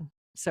on.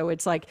 So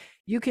it's like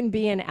you can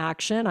be in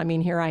action. I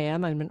mean, here I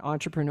am. I'm an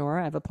entrepreneur.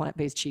 I have a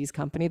plant-based cheese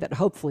company that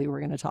hopefully we're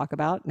going to talk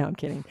about. No, I'm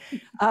kidding.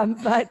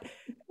 But,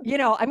 you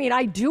know, I mean,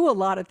 I do a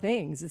lot of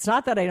things. It's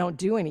not that I don't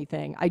do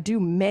anything. I do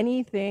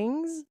many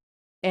things.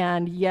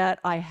 And yet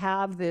I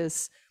have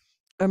this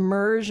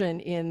immersion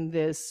in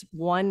this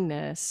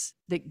oneness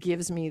that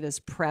gives me this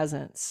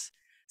presence.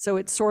 So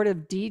it's sort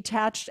of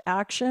detached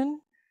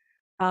action,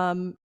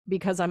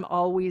 because I'm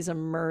always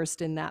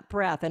immersed in that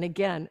breath. And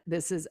again,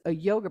 this is a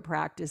yoga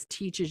practice,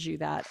 teaches you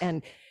that.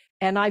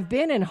 And I've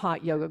been in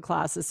hot yoga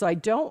classes, so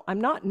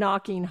I'm not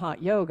knocking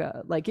hot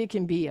yoga. Like, it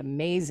can be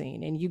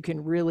amazing and you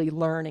can really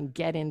learn and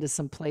get into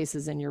some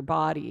places in your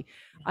body.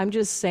 I'm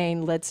just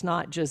saying, let's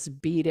not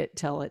just beat it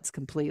till it's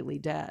completely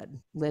dead.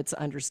 Let's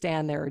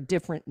understand there are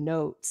different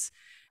notes.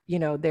 You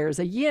know, there's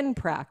a yin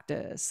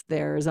practice,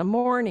 there's a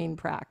morning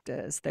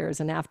practice, there's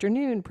an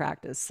afternoon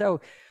practice.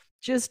 So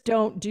just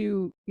don't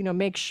do, you know,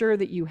 make sure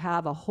that you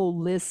have a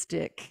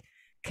holistic,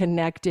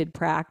 connected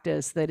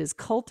practice that is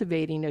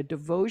cultivating a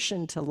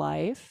devotion to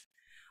life,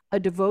 a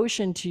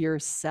devotion to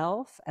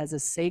yourself as a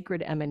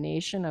sacred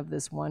emanation of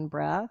this one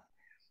breath,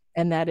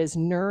 and that is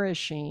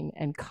nourishing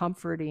and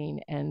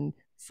comforting and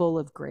full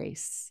of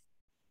grace.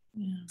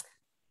 Yeah.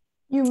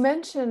 You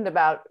mentioned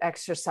about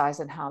exercise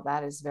and how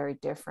that is very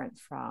different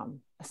from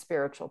a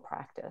spiritual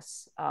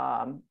practice,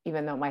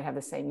 even though it might have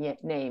the same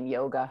name,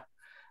 yoga.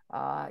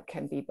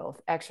 Can be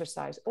both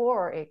exercise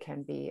or it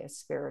can be a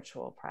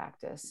spiritual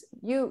practice.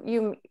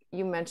 You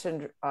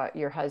mentioned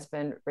your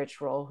husband,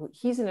 Rich Roll, who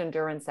he's an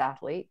endurance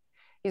athlete.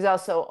 He's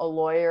also a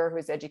lawyer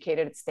who's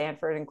educated at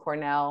Stanford and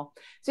Cornell.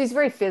 So he's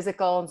very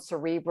physical and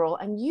cerebral.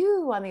 And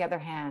you, on the other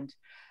hand,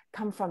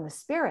 come from the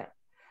spirit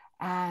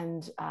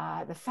and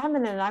the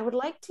feminine. I would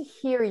like to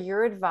hear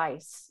your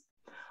advice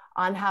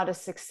on how to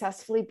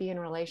successfully be in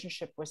a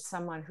relationship with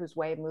someone whose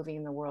way of moving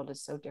in the world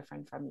is so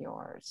different from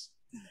yours.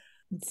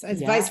 It's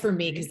advice for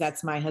me, because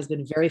that's my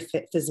husband, very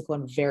fit, physical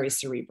and very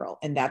cerebral.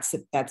 And that's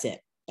it. That's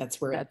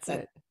where that's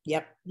it.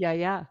 Yep.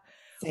 Yeah.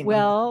 Same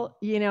well,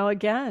 you know,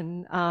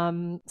 again,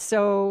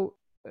 so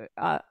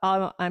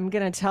I'm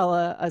going to tell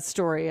a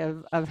story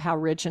of how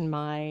Rich and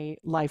my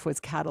life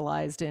was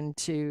catalyzed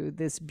into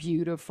this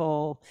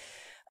beautiful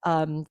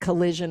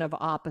collision of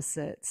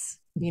opposites,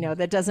 you know,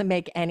 that doesn't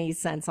make any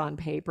sense on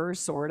paper,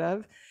 sort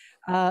of.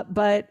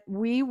 But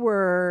we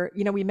were,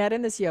 you know, we met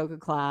in this yoga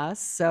class.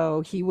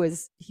 So he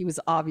was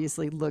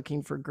obviously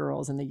looking for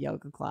girls in the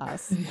yoga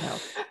class. You know.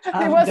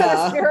 It wasn't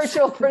a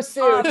spiritual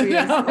pursuit. So,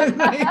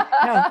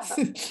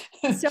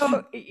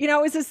 you know,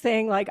 it was this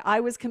thing, like I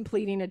was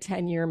completing a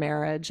 10-year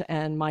marriage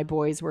and my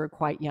boys were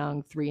quite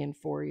young, 3 and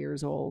 4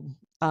 years old.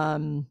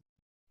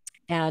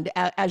 And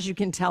as you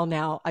can tell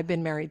now, I've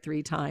been married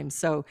 3 times.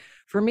 So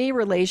for me,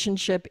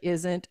 relationship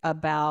isn't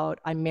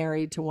about I'm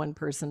married to one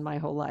person my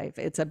whole life.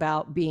 It's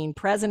about being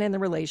present in the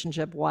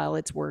relationship while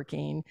it's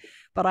working.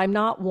 But I'm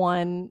not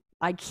one,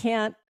 I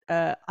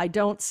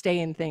don't stay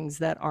in things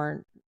that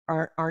aren't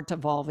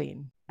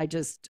evolving. I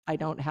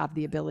don't have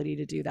the ability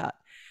to do that.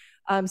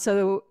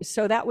 So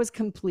that was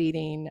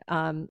completing.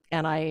 And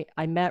I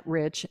met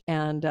Rich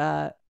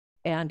and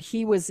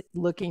he was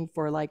looking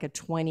for like a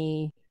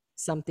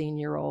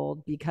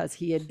 20-something-year-old because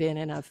he had been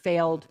in a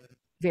failed,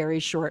 very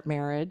short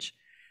marriage.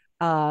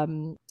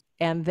 And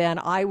then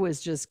I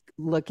was just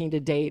looking to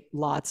date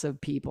lots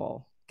of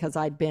people because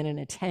I'd been in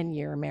a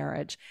 10-year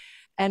marriage.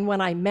 And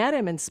when I met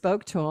him and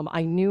spoke to him,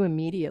 I knew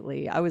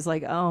immediately. I was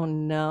like, oh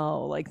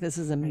no, like this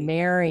is a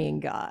marrying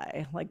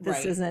guy. Like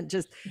this isn't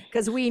just,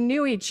 because we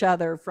knew each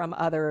other from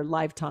other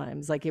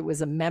lifetimes. Like it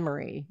was a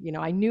memory, you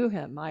know, I knew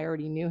him, I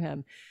already knew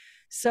him.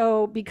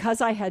 So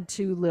because I had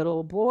 2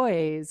 little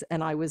boys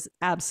and I was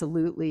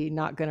absolutely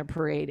not going to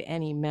parade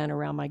any men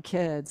around my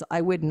kids,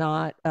 I would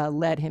not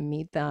let him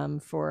meet them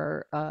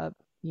for,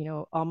 you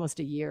know, almost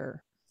a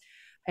year.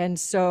 And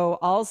so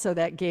also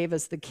that gave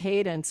us the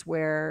cadence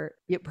where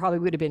it probably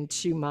would have been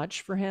too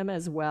much for him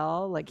as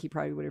well. Like he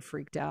probably would have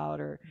freaked out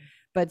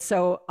but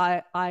so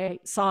I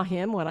saw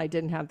him when I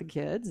didn't have the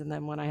kids. And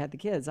then when I had the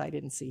kids, I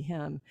didn't see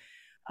him.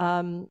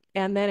 And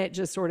then it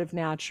just sort of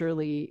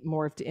naturally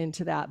morphed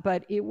into that.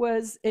 But it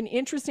was an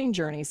interesting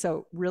journey.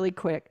 So really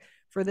quick,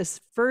 for this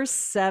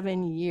first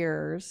 7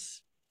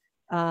 years,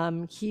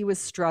 he was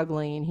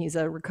struggling. He's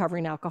a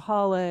recovering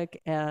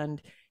alcoholic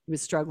and He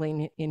was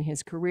struggling in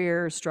his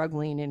career,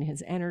 struggling in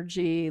his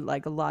energy,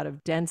 like a lot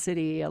of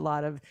density, a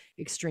lot of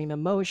extreme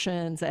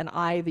emotions. And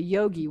I, the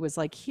yogi, was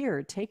like,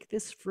 here, take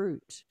this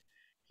fruit.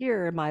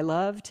 Here, my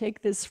love,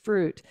 take this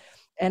fruit.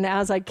 And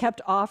as I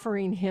kept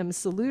offering him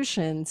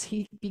solutions,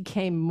 he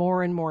became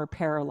more and more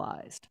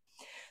paralyzed.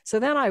 So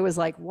then I was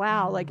like,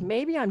 wow, like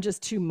maybe I'm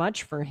just too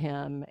much for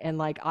him. And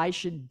like I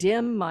should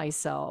dim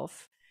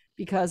myself,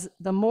 because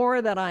the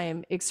more that I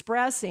am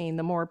expressing,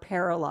 the more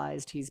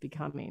paralyzed he's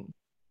becoming.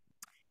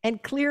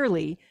 And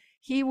clearly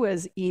he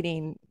was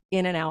eating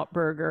In-N-Out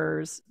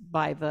burgers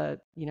by the,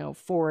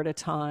 4 at a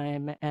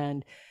time,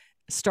 and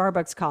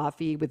Starbucks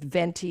coffee with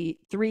venti,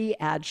 3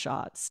 ad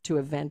shots to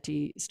a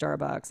venti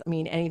Starbucks. I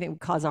mean, anything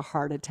would cause a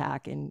heart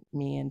attack in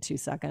me in 2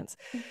 seconds.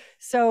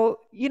 So,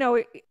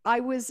 I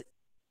was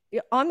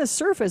on the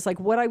surface, like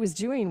what I was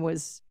doing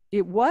was,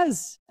 it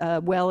was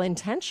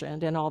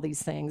well-intentioned and all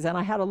these things. And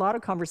I had a lot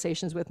of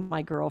conversations with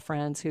my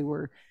girlfriends who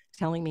were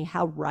telling me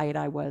how right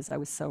I was. I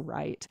was so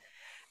right.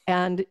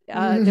 And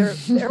there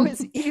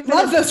was even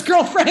love those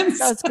girlfriends.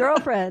 Those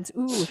girlfriends,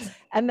 ooh.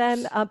 And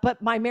then,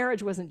 but my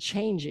marriage wasn't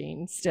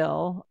changing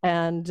still,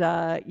 and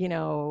I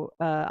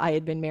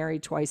had been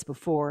married twice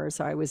before,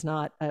 so I was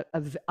not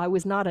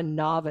a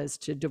novice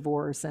to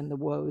divorce and the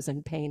woes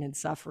and pain and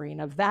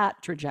suffering of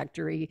that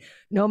trajectory.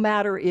 No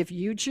matter if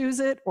you choose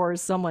it or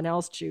someone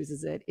else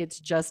chooses it, it's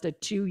just a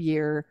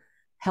 2-year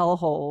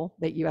hellhole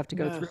that you have to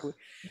go through.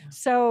 Yeah.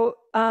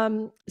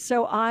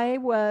 So I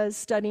was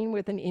studying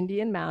with an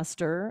Indian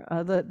master,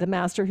 the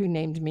master who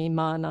named me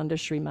Mahananda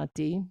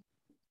SriMati.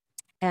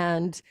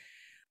 And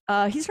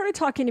he started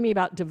talking to me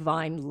about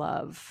divine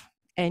love.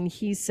 And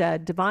he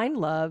said, divine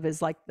love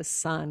is like the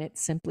sun. It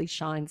simply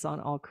shines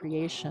on all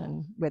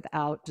creation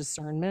without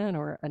discernment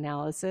or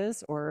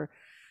analysis or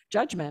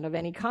judgment of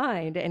any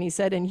kind. And he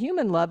said, and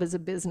human love is a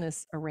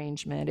business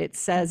arrangement. It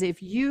says,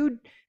 if you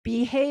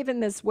behave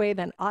in this way,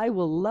 then I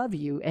will love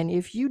you. And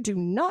if you do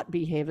not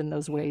behave in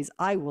those ways,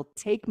 I will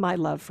take my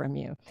love from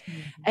you. Mm-hmm.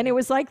 And it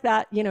was like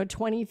that,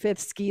 25th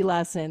ski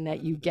lesson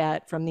that you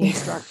get from the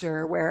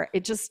instructor, where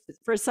it just,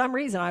 for some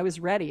reason, I was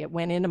ready. It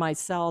went into my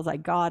cells. I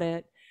got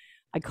it.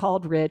 I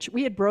called Rich.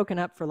 We had broken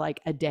up for like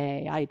a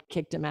day. I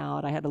kicked him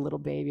out. I had a little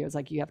baby. I was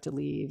like, you have to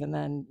leave. And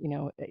then,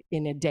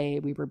 in a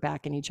day we were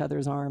back in each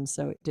other's arms.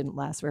 So it didn't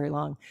last very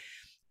long.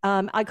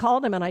 I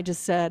called him and I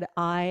just said,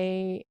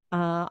 I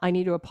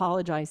need to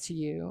apologize to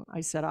you. I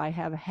said, I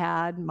have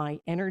had my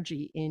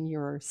energy in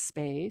your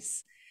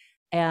space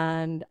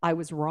and I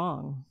was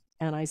wrong.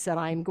 And I said,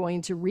 I'm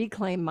going to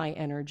reclaim my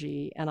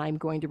energy and I'm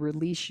going to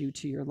release you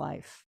to your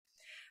life.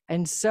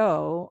 And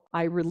so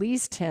I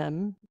released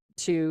him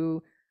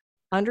to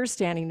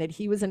understanding that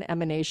he was an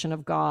emanation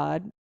of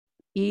God,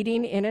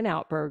 eating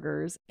In-N-Out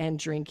burgers and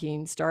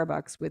drinking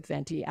Starbucks with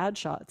venti ad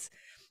shots.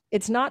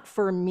 It's not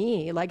for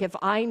me. Like if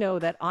I know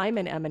that I'm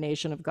an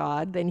emanation of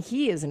God, then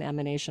he is an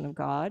emanation of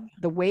God,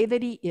 the way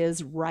that he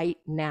is right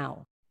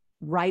now,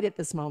 right at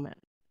this moment.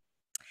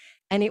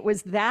 And it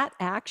was that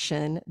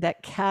action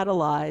that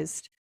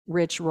catalyzed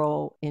Rich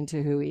Roll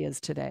into who he is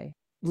today.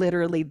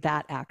 Literally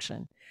that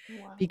action.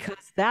 Wow.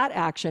 Because that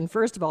action,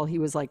 first of all, he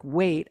was like,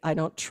 wait, I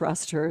don't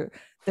trust her.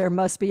 There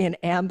must be an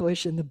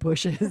ambush in the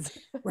bushes.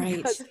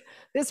 Right.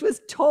 This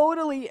was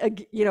totally,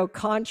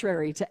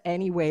 contrary to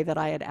any way that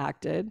I had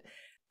acted.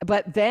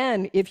 But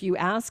then if you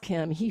ask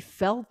him, he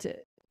felt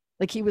it.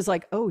 Like he was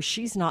like, oh,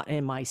 she's not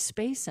in my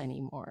space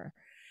anymore.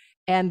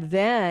 And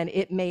then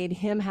it made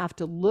him have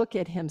to look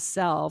at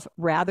himself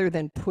rather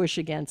than push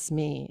against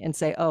me and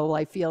say, oh, well,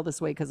 I feel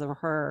this way because of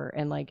her.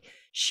 And like,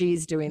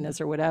 she's doing this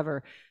or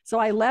whatever. So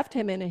I left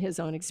him in his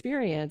own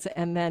experience.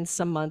 And then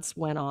some months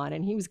went on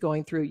and he was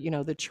going through,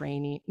 the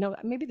training. No,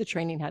 maybe the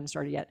training hadn't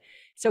started yet.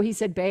 So he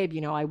said, babe,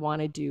 I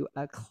want to do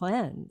a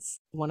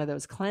cleanse, one of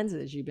those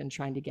cleanses you've been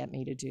trying to get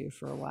me to do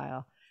for a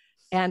while.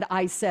 And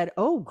I said,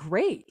 oh,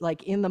 great.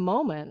 Like in the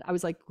moment, I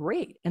was like,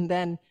 great. And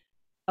then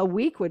a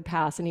week would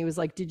pass and he was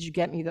like, did you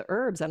get me the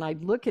herbs? And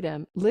I'd look at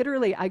him.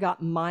 Literally, I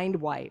got mind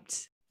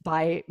wiped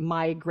by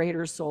my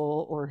greater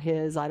soul or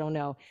his, I don't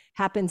know,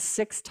 happened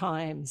 6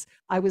 times.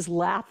 I was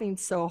laughing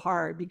so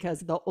hard because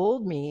the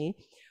old me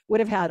would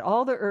have had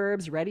all the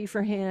herbs ready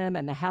for him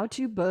and the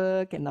how-to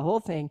book and the whole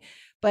thing.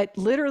 But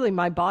literally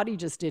my body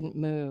just didn't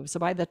move. So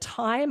by the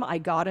time I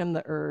got him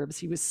the herbs,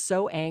 he was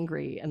so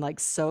angry and like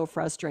so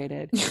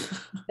frustrated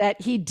that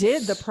he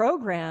did the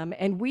program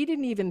and we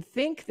didn't even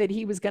think that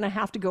he was going to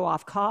have to go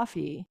off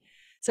coffee.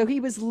 So he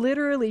was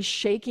literally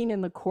shaking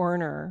in the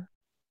corner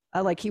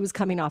like he was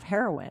coming off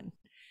heroin.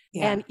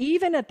 Yeah. And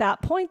even at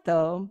that point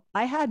though,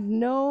 I had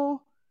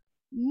no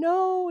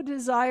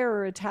desire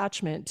or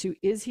attachment to,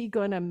 is he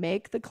going to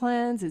make the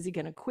cleanse? Is he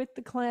going to quit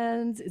the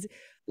cleanse?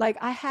 Like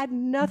I had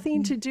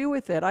nothing to do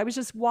with it. I was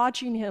just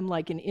watching him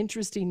like an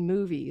interesting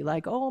movie,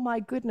 like, oh my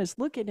goodness,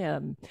 look at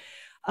him.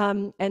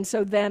 And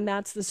so then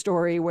that's the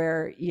story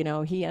where,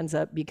 he ends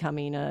up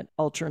becoming an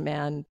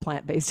Ultraman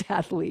plant-based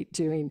athlete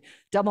doing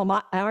double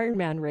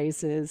Ironman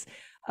races.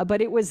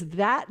 But it was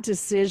that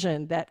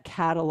decision that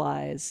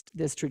catalyzed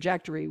this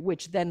trajectory,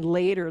 which then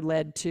later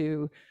led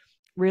to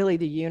really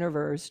the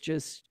universe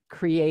just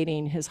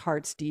creating his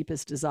heart's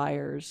deepest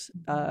desires,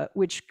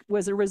 which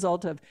was a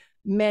result of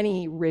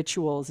many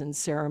rituals and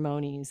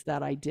ceremonies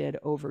that I did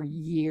over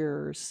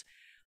years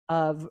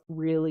of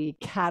really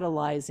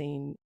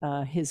catalyzing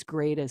his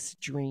greatest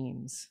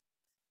dreams,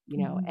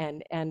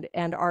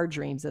 and our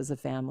dreams as a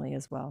family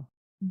as well.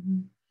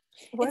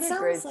 What a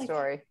great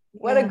story.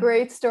 What a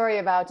great story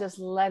about just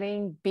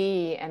letting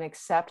be and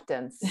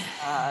acceptance.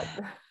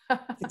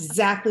 That's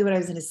exactly what I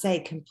was going to say.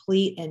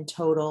 Complete and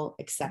total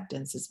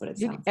acceptance is what it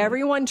sounds like.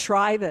 Everyone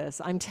try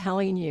this. I'm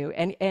telling you.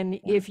 And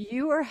if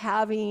you are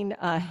having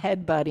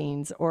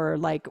headbuttings or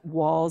like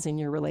walls in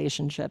your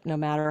relationship, no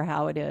matter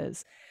how it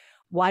is,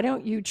 why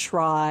don't you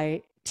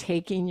try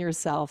taking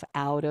yourself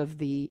out of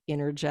the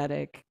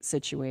energetic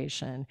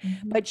situation?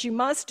 But you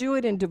must do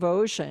it in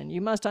devotion.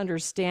 You must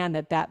understand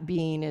that that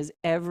being is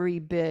every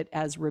bit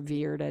as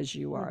revered as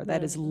you are,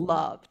 that is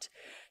loved.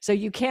 So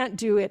you can't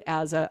do it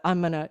as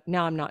I'm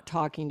not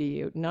talking to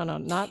you. No,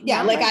 not. Yeah.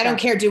 not like I don't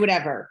that. care. Do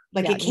whatever.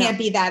 Like it can't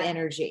be that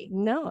energy.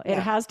 No, it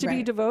has to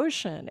be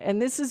devotion.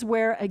 And this is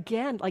where,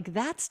 again, like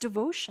that's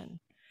devotion.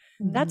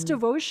 That's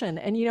devotion.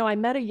 And, I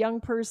met a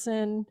young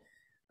person,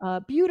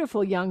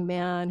 beautiful young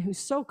man who's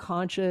so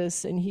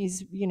conscious, and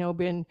he's,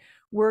 been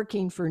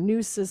working for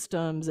new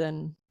systems,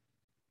 and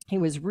he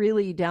was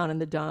really down in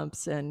the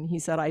dumps. And he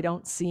said, I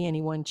don't see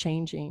anyone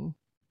changing.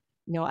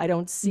 I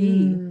don't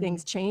see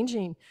things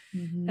changing.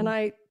 And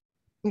I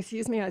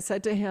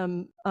said to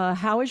him,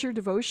 how is your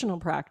devotional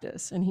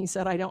practice? And he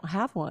said, I don't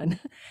have one.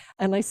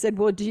 And I said,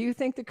 well, do you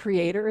think the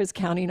creator is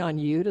counting on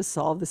you to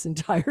solve this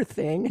entire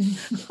thing?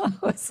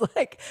 I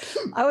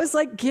was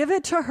like, give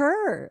it to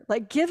her,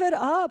 like, give it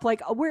up.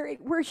 Like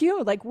we're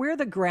human, like we're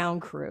the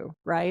ground crew,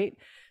 right?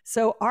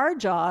 So our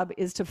job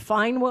is to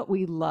find what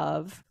we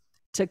love,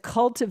 to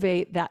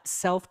cultivate that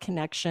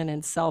self-connection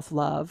and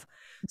self-love,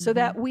 so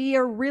that we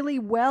are really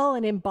well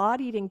and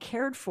embodied and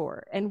cared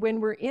for. And when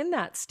we're in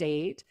that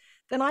state,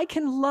 then I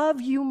can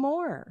love you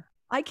more.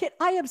 I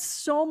have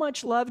so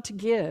much love to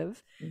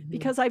give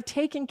because I've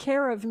taken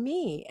care of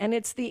me. And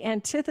it's the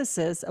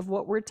antithesis of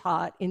what we're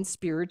taught in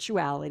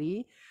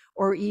spirituality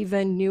or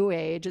even New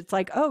Age. It's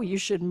like, oh, you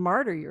should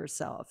martyr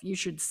yourself. You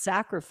should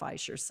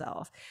sacrifice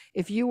yourself.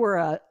 If you were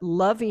a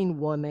loving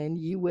woman,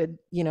 you would,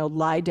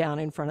 lie down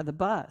in front of the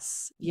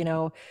bus.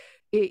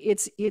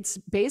 It's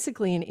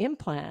basically an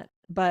implant,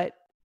 but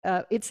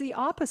it's the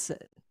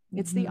opposite.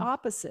 It's the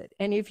opposite.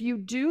 And if you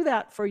do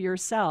that for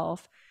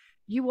yourself,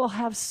 you will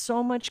have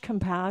so much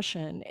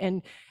compassion.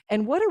 And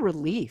what a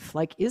relief.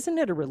 Like, isn't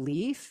it a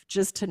relief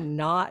just to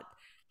not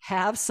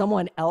have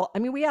someone else? I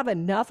mean, we have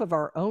enough of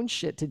our own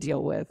shit to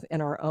deal with in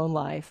our own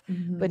life,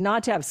 but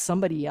not to have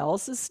somebody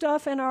else's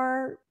stuff in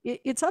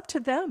it's up to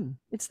them.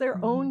 It's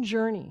their own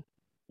journey.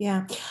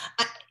 Yeah.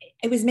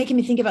 It was making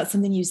me think about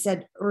something you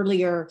said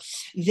earlier.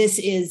 This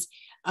is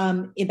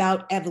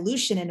about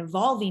evolution and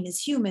evolving as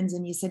humans.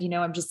 And you said,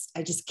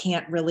 I just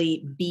can't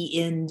really be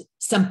in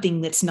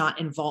something that's not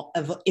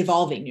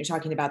evolving. You're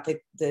talking about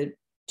the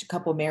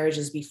couple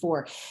marriages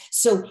before.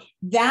 So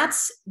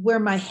that's where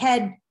my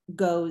head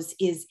goes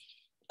is,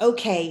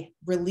 okay,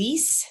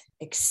 release,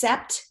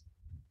 accept,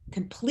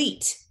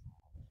 complete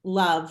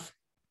love,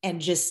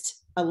 and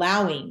just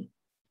allowing.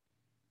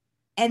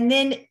 And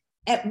then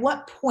at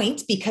what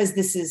point, because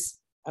this is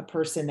a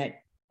person that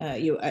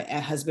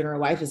a husband or a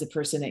wife is a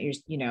person that you're,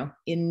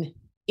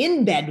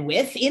 in bed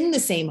with, in the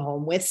same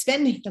home with,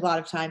 spending a lot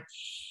of time.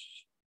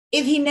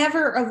 If he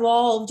never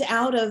evolved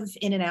out of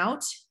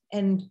In-N-Out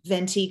and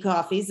venti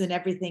coffees and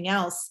everything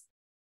else,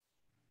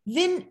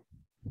 then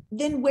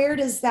where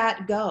does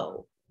that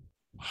go?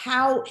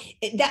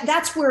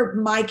 That's where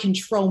my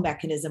control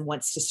mechanism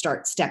wants to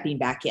start stepping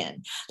back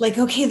in. Like,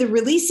 okay, the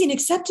releasing,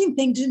 accepting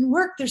thing didn't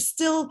work. They're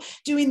still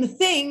doing the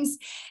things.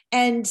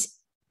 And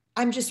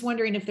I'm just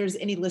wondering if there's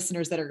any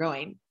listeners that are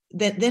going,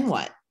 then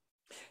what?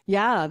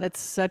 Yeah, that's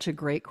such a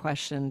great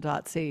question,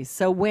 Dotsie.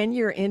 So when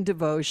you're in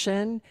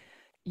devotion,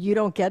 you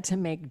don't get to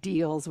make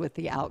deals with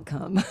the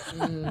outcome.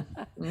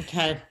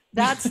 Okay.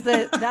 That's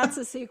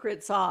the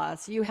secret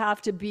sauce. You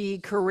have to be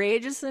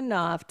courageous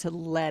enough to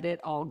let it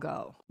all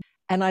go.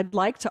 And I'd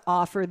like to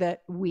offer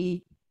that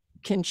we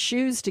can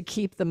choose to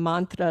keep the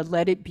mantra,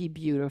 let it be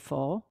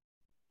beautiful,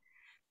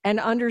 and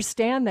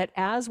understand that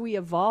as we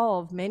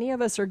evolve, many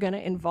of us are going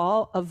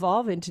to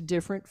evolve into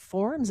different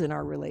forms in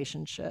our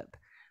relationship.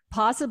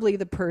 Possibly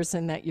the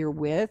person that you're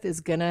with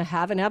is going to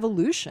have an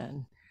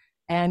evolution,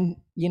 and,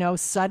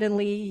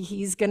 suddenly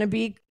he's going to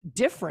be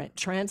different,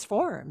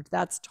 transformed.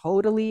 That's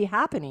totally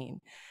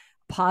happening.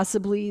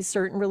 Possibly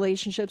certain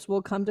relationships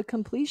will come to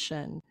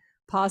completion.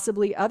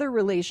 Possibly other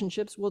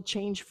relationships will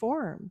change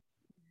form.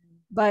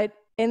 But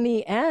in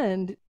the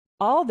end,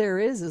 all there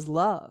is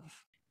love.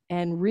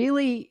 And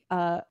really,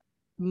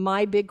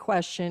 my big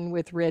question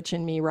with Rich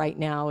and me right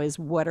now is,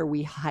 what are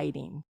we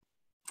hiding?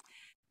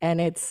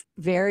 And it's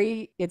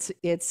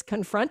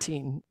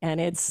confronting and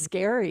it's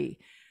scary,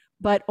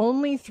 but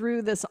only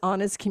through this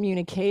honest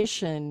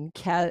communication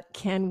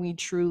can we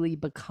truly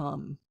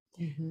become.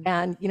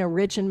 And,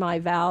 Rich and my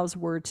vows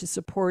were to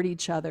support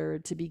each other,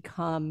 to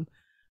become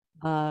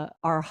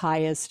our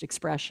highest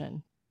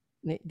expression.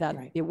 That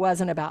Right. it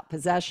wasn't about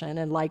possession,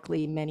 and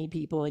likely many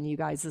people and you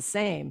guys the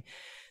same.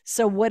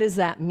 So what does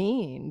that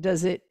mean?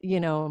 Does it,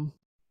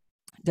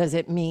 does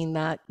it mean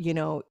that,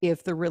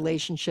 if the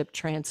relationship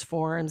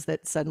transforms,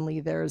 that suddenly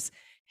there's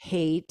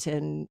hate?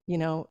 And,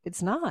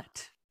 it's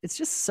not. It's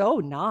just so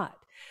not.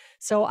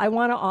 So I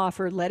want to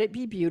offer, let it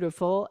be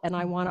beautiful. And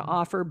I want to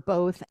offer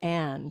both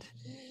and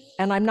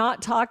I'm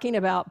not talking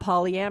about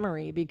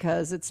polyamory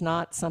because it's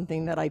not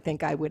something that I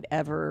think I would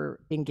ever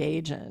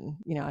engage in.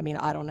 I mean,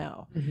 I don't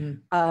know.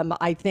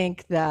 I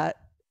think that,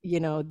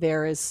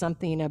 there is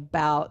something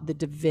about the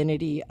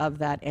divinity of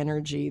that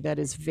energy that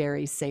is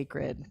very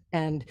sacred.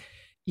 And,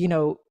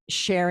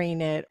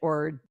 sharing it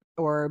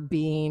or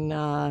being,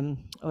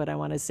 what I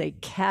want to say,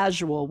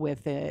 casual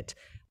with it,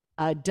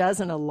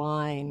 doesn't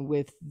align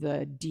with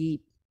the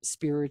deep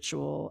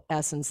spiritual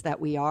essence that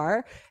we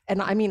are.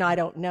 And I mean, I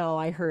don't know.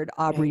 I heard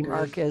Aubrey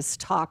Marcus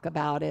talk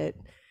about it.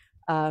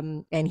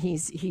 And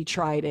he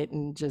tried it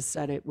and just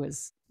said it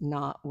was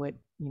not what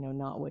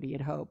he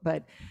had hoped.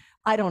 But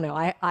I don't know.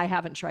 I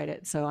haven't tried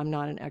it, so I'm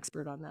not an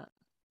expert on that.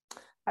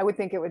 I would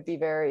think it would be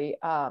very,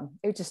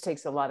 it just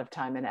takes a lot of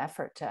time and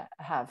effort to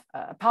have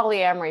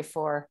polyamory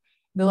for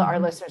our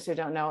listeners who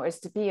don't know, is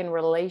to be in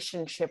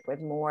relationship with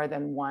more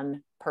than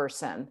one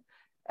person.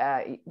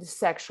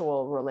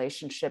 Sexual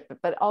relationship,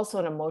 but also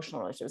an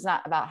emotional relationship. It's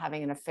not about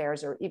having an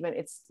affairs, or even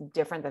it's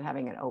different than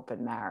having an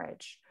open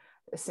marriage.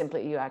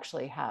 Simply, you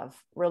actually have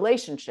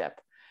relationship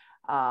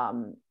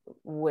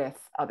with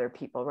other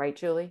people, right,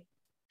 Julie?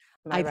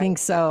 I think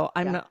so.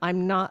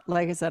 I'm not,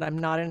 like I said, I'm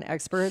not an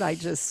expert. I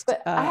just,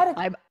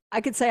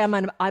 I could say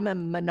I'm a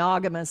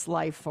monogamous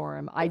life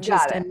form. I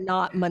just am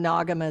not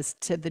monogamous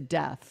to the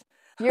death.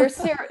 You're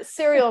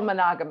serial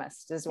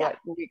monogamist is what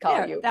we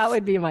call you. That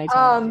would be my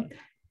title.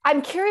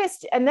 I'm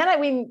curious, and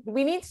then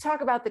we need to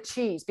talk about the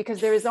cheese,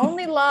 because there is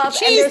only love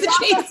and there's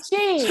also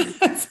cheese.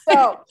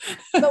 So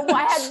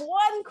I had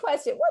one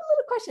little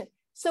question.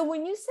 So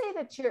when you say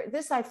that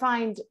this I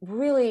find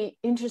really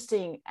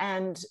interesting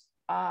and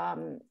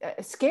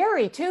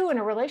scary too in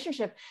a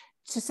relationship,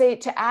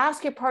 to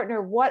ask your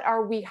partner, what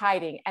are we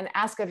hiding, and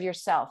ask of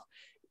yourself.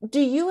 Do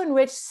you and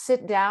Rich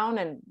sit down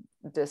and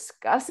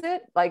discuss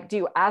it? Like, do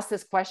you ask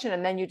this question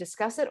and then you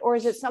discuss it? Or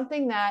is it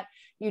something that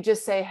you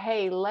just say,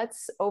 hey,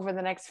 let's over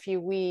the next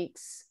few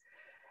weeks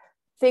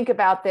think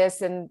about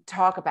this and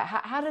talk about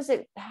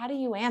how do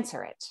you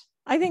answer it?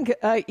 I think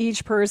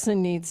each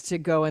person needs to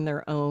go in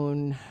their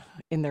own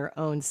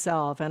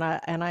self. And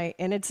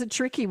it's a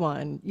tricky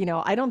one.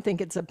 I don't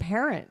think it's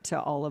apparent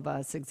to all of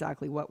us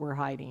exactly what we're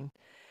hiding.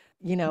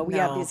 We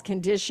have this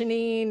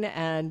conditioning,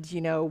 and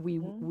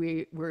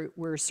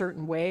we're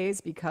certain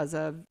ways because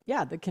of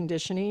the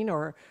conditioning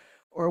or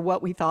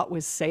what we thought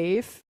was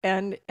safe.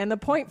 And the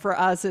point for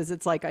us is,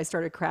 it's like I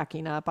started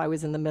cracking up. I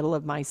was in the middle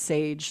of my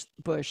sage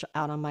bush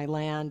out on my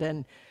land,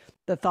 and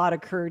the thought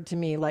occurred to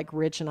me, like,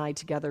 Rich and I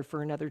together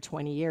for another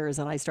 20 years,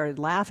 and I started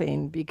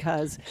laughing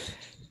because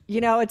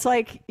it's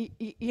like,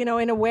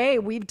 in a way,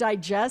 we've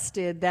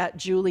digested that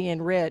Julie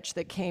and Rich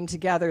that came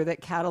together,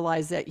 that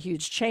catalyzed that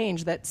huge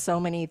change that so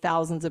many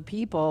thousands of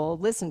people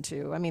listened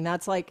to. I mean,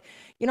 that's like,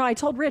 I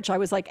told Rich, I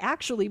was like,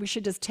 actually, we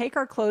should just take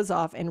our clothes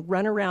off and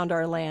run around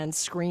our land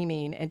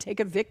screaming and take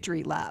a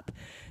victory lap,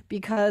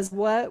 because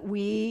what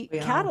we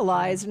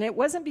catalyzed, and it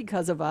wasn't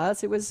because of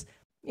us, it was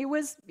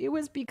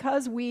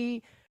because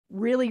we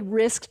really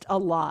risked a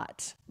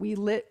lot. We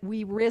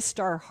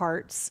risked our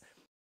hearts,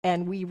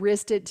 and we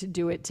risked it to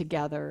do it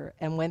together,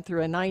 and went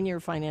through a 9-year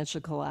financial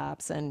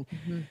collapse, and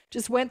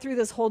just went through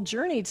this whole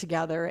journey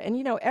together. And,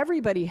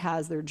 everybody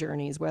has their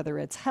journeys, whether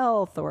it's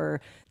health or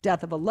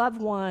death of a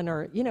loved one,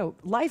 or,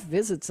 life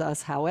visits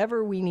us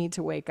however we need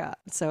to wake up.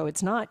 So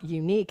it's not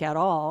unique at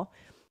all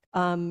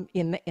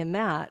in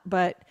that.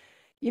 But,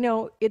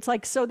 it's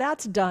like, so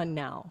that's done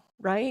now,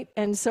 right?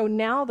 And so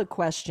now the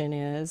question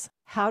is,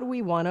 how do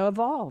we want to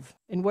evolve,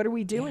 and what are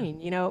we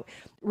doing?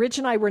 Rich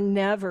and I were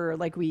never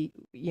like, we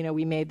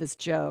made this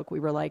joke. We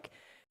were like,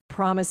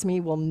 promise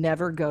me we'll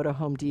never go to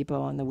Home Depot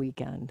on the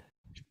weekend.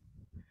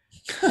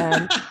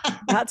 And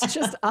that's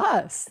just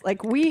us.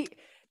 Like,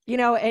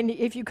 and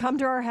if you come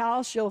to our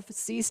house, you'll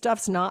see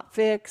stuff's not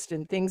fixed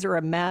and things are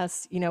a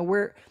mess.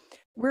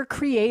 We're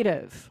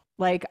creative.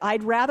 Like,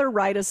 I'd rather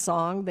write a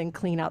song than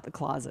clean out the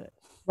closet.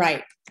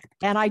 Right.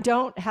 And I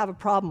don't have a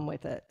problem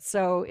with it.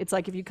 So it's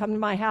like, if you come to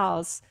my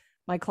house,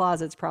 my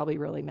closet's probably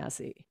really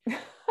messy,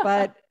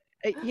 but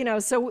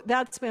so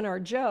that's been our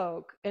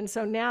joke. And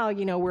so now,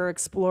 we're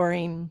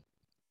exploring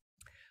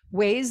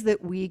ways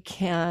that we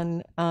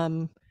can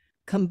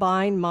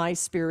combine my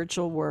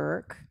spiritual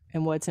work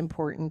and what's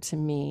important to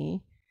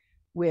me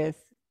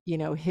with,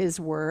 his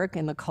work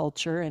and the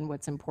culture and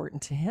what's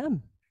important to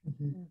him.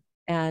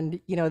 And,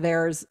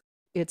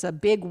 it's a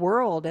big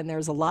world, and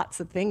there's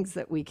lots of things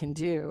that we can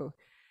do.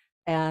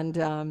 And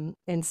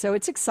so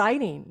it's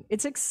exciting.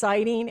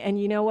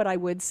 And what I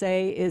would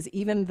say is,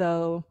 even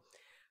though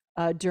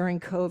during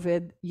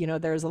COVID,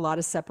 there's a lot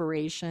of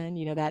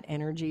separation, that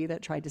energy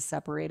that tried to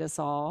separate us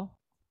all.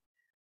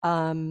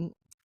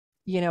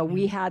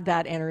 we had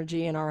that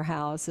energy in our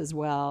house as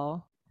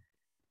well.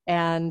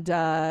 And,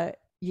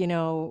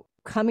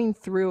 coming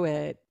through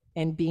it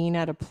and being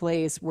at a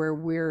place where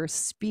we're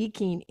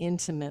speaking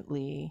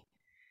intimately,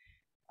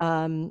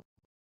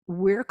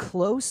 we're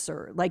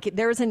closer. Like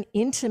there's an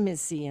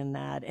intimacy in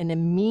that and a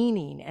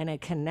meaning and a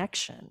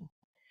connection.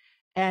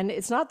 And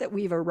it's not that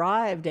we've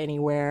arrived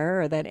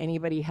anywhere or that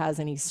anybody has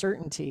any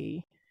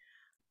certainty,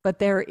 but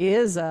there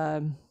is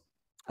a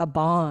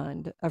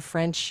bond, a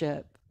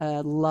friendship,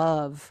 a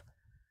love.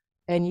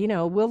 And,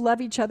 we'll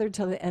love each other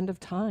till the end of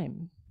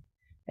time.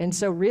 And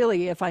so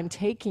really, if I'm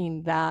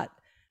taking that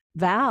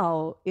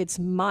vow, it's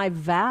my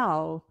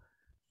vow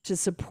to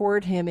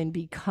support him in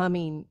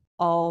becoming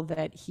all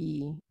that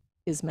he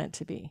is meant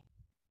to be.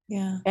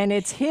 Yeah. And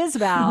it's his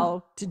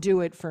vow to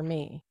do it for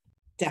me.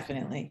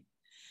 Definitely.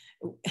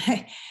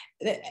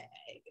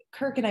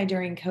 Kirk and I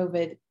during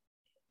COVID,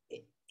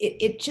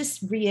 it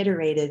just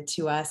reiterated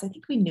to us, I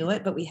think we knew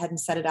it, but we hadn't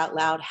said it out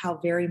loud, how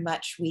very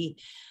much we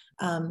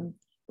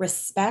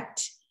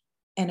respect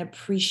and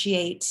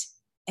appreciate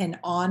and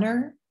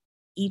honor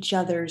each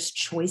other's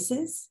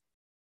choices.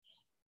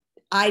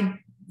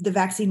 The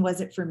vaccine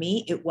wasn't for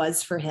me, it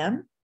was for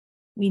him.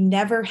 We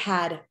never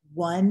had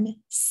one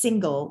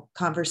single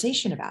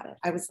conversation about it.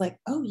 I was like,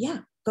 oh yeah,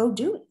 go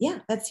do it. Yeah,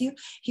 that's you.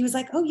 He was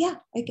like, oh yeah.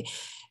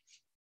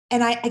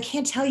 And I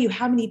can't tell you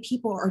how many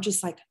people are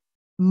just like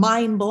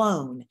mind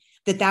blown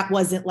that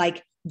wasn't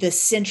like the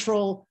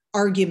central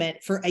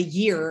argument for a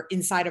year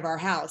inside of our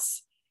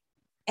house.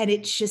 And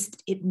it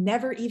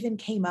never even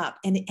came up.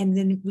 And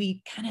then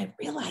we kind of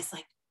realized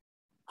like,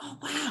 oh,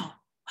 wow,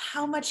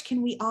 how much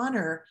can we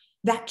honor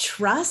that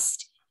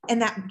trust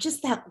and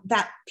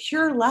that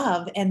pure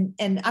love. And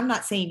I'm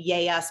not saying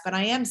yay us, but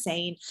I am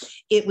saying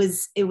it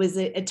was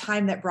a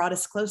time that brought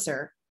us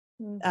closer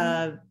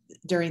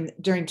during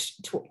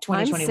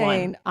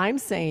 2021. I'm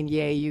saying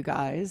yay, you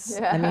guys.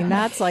 Yeah. I mean,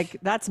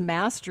 that's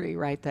mastery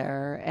right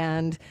there.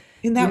 And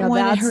in that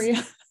one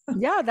area.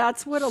 Yeah,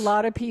 that's what a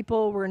lot of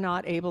people were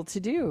not able to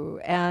do.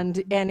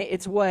 And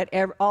it's what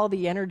all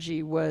the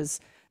energy was,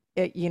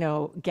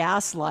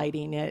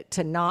 gaslighting it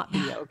to not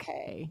be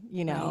okay,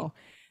 Right.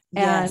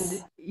 And,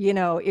 yes.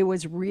 It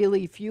was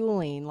really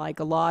fueling like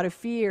a lot of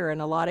fear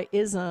and a lot of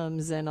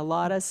isms and a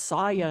lot of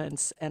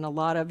science and a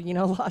lot of,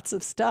 lots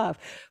of stuff.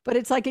 But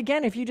it's like,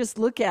 again, if you just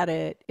look at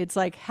it, it's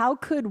like, how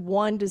could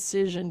one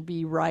decision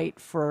be right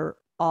for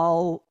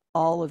all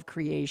of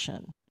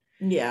creation?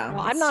 Yeah.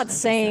 I'm not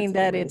saying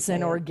that it's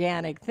an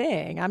organic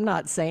thing. I'm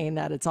not saying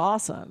that it's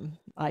awesome.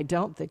 I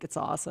don't think it's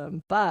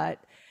awesome.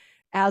 But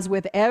as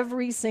with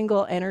every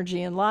single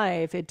energy in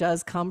life, it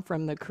does come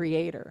from the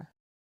creator.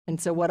 And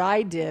so what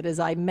I did is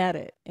I met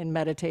it in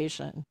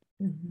meditation,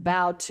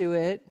 bowed to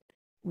it,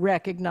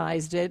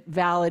 recognized it,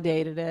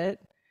 validated it,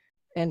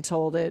 and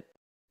told it,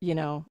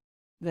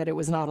 that it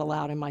was not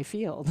allowed in my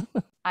field.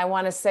 I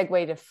want to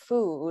segue to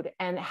food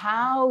and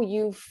how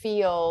you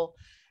feel.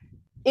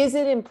 Is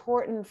it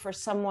important for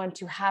someone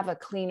to have a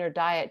cleaner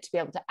diet to be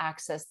able to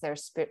access their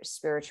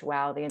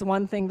spirituality? The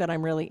one thing that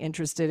I'm really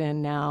interested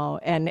in now,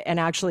 and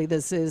actually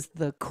this is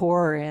the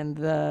core and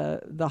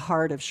the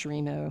heart of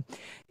SriMu,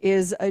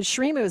 is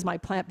SriMu is my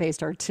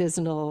plant-based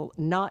artisanal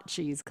not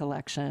cheese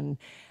collection.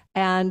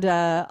 And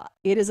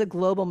it is a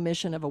global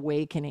mission of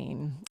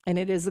awakening. And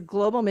it is a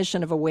global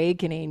mission of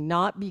awakening,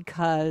 not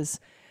because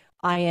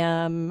I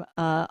am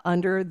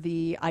under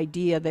the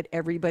idea that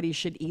everybody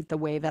should eat the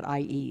way that I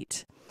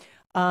eat.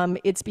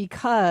 It's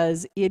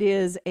because it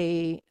is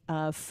a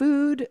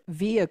food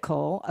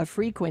vehicle, a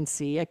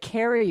frequency, a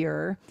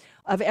carrier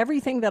of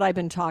everything that I've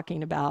been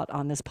talking about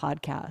on this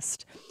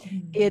podcast.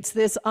 It's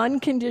this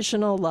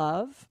unconditional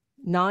love,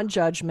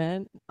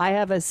 non-judgment. I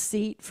have a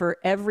seat for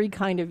every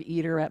kind of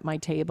eater at my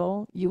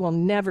table. You will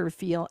never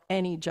feel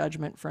any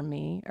judgment from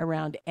me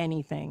around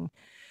anything.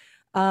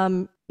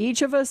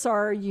 Each of us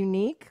are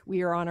unique.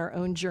 We are on our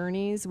own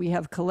journeys. We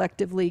have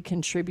collectively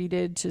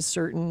contributed to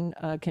certain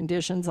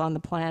conditions on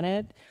the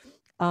planet.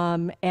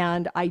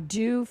 And I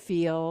do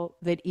feel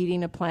that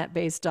eating a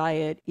plant-based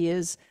diet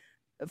is,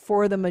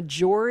 for the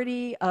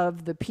majority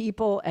of the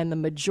people and the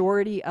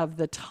majority of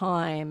the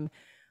time,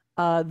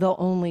 the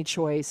only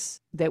choice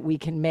that we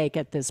can make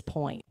at this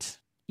point.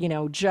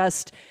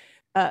 Just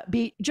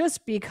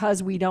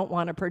because we don't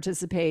want to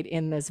participate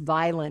in this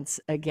violence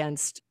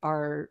against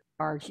our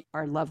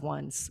loved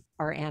ones,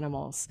 our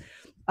animals.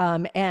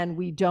 And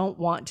we don't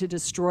want to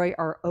destroy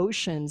our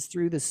oceans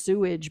through the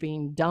sewage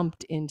being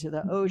dumped into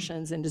the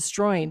oceans and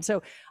destroying.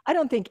 So I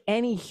don't think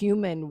any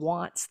human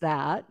wants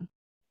that.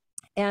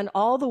 And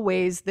all the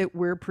ways that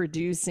we're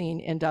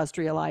producing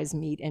industrialized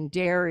meat and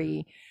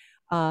dairy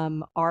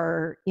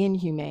are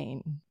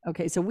inhumane.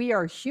 Okay, so we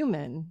are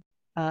human,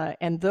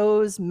 and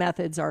those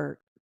methods are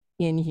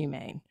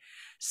inhumane.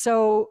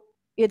 So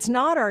it's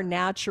not our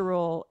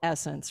natural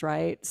essence,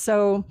 right?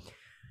 So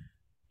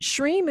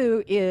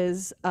SriMu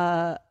is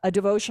a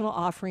devotional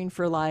offering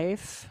for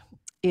life.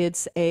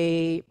 It's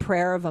a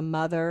prayer of a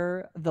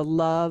mother, the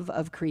love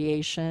of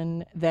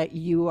creation, that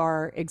you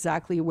are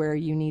exactly where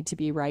you need to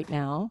be right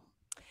now.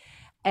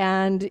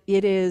 And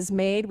it is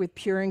made with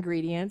pure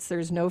ingredients.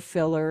 There's no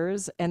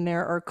fillers, and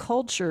there are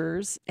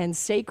cultures and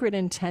sacred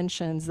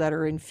intentions that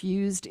are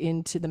infused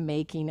into the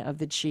making of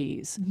the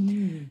cheese.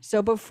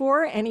 So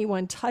before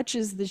anyone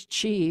touches the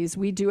cheese,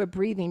 we do a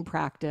breathing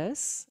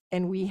practice,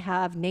 and we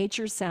have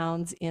nature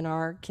sounds in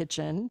our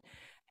kitchen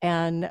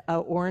and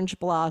orange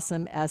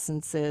blossom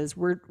essences.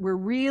 We're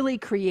really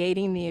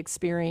creating the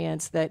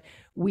experience that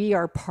we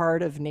are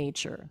part of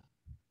nature.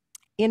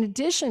 In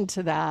addition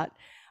to that,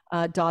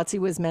 Dotsie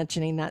was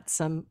mentioning that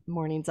some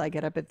mornings I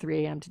get up at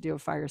 3 a.m. to do a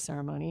fire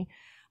ceremony.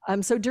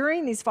 So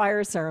during these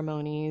fire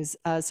ceremonies,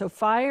 so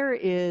fire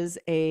is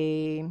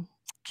a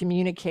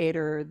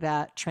communicator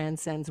that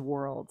transcends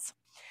worlds.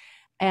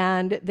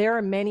 And there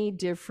are many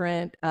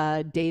different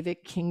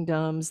Davic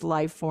kingdoms,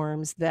 life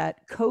forms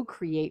that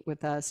co-create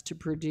with us to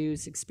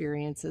produce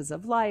experiences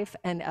of life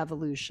and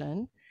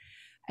evolution.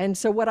 And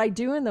so what I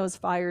do in those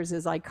fires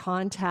is I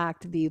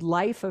contact the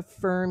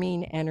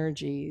life-affirming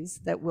energies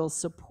that will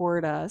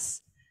support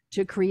us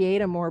to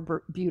create a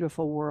more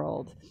beautiful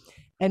world.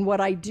 And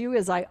what I do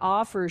is I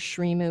offer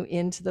SriMu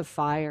into the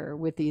fire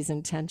with these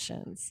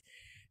intentions.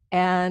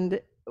 And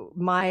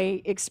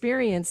my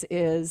experience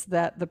is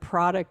that the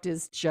product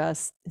is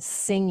just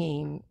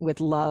singing with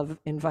love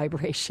and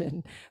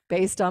vibration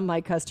based on my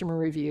customer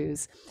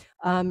reviews.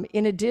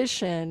 In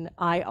addition,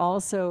 I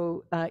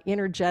also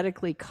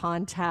energetically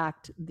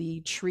contact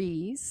the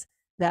trees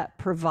that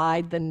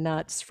provide the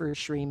nuts for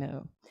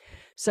SriMu.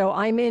 So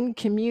I'm in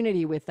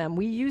community with them.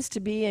 We used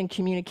to be in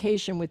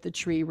communication with the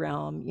tree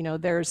realm. You know,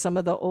 they're some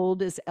of the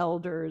oldest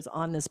elders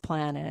on this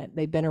planet.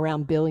 They've been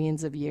around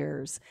billions of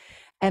years,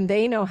 and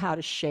they know how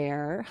to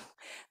share.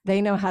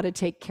 They know how to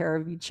take care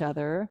of each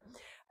other.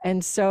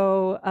 And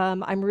so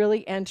I'm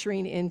really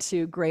entering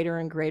into greater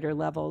and greater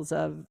levels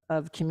of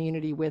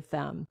community with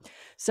them.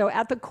 So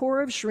at the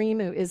core of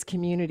SriMu is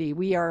community.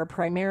 We are a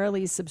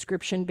primarily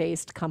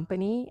subscription-based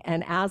company.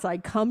 And as I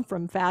come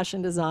from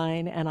fashion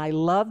design and I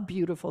love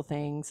beautiful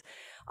things,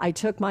 I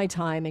took my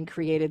time and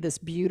created this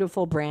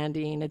beautiful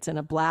branding. It's in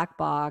a black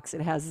box.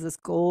 It has this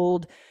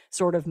gold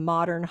sort of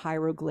modern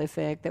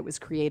hieroglyphic that was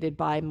created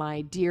by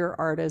my dear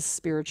artist,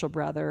 spiritual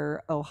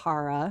brother,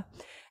 O'Hara.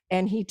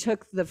 And he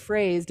took the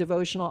phrase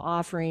devotional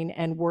offering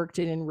and worked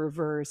it in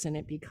reverse, and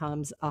it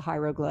becomes a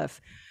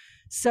hieroglyph.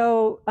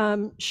 So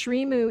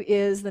SriMu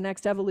is the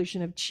next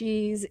evolution of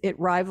cheese. It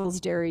rivals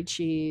dairy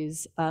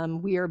cheese.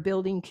 We are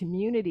building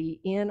community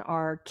in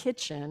our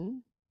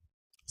kitchen.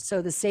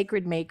 So the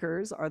sacred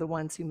makers are the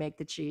ones who make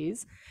the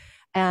cheese.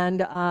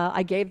 And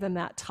I gave them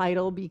that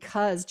title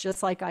because,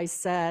 just like I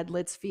said,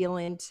 let's feel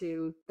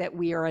into that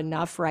we are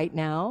enough right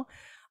now.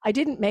 I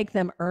didn't make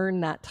them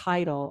earn that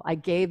title. I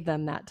gave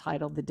them that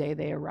title the day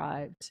they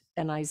arrived.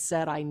 And I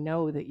said, I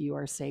know that you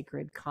are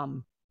sacred,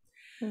 come.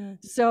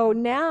 So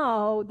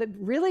now the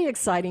really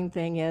exciting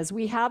thing is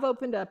we have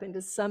opened up into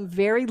some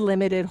very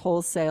limited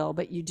wholesale,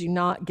 but you do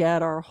not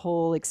get our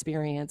whole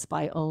experience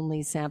by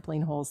only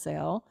sampling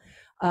wholesale.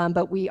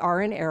 But we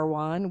are in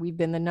Erewhon. We've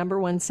been the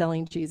 #1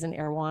 selling cheese in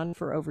Erewhon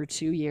for over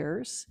 2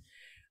 years.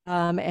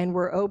 And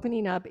we're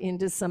opening up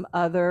into some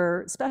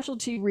other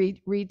specialty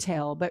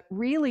retail, but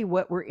really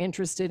what we're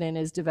interested in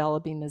is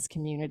developing this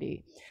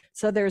community.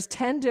 So there's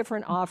 10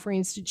 different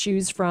offerings to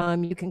choose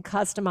from. You can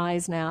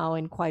customize now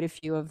in quite a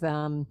few of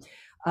them.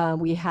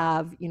 We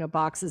have,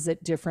 boxes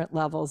at different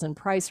levels and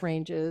price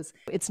ranges.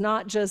 It's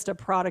not just a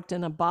product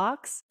in a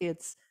box.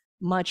 It's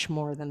much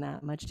more than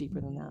that, much deeper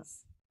than that.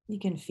 You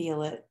can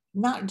feel it,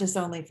 not just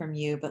only from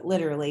you, but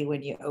literally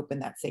when you open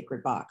that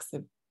sacred box.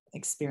 I've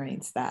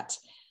experienced that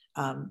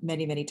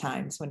many, many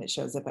times when it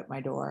shows up at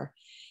my door.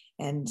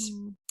 And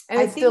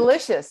it's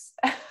delicious.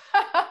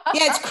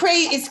 Yeah,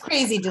 it's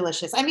crazy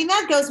delicious. I mean,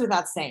 that goes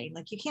without saying.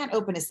 Like, you can't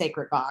open a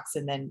sacred box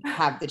and then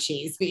have the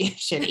cheese be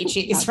shitty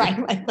cheese, right?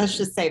 Like, let's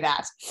just say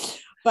that.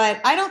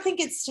 But I don't think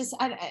it's just,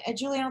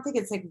 Julie, I don't think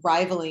it's like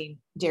rivaling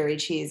dairy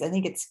cheese. I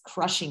think it's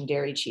crushing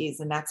dairy cheese.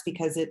 And that's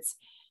because it's,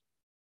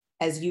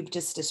 as you've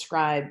just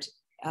described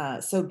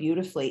so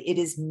beautifully, it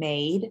is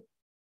made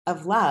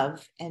of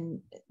love and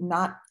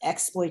not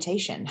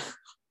exploitation.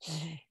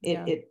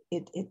 It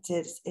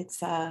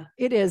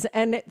is.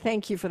 And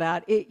thank you for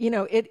that.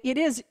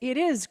 It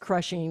is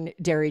crushing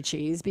dairy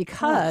cheese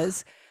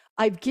because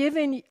I've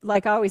given,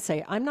 like I always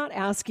say, I'm not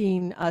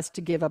asking us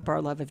to give up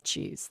our love of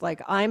cheese.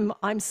 Like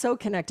I'm so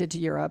connected to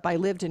Europe. I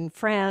lived in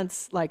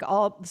France,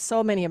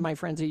 so many of my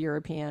friends are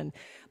European.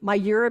 My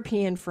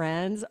European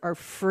friends are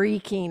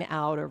freaking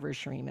out over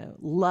SriMu.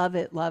 Love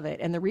it, love it.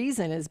 And the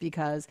reason is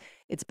because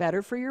it's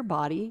better for your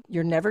body.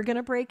 You're never going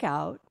to break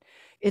out.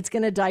 It's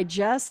going to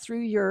digest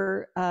through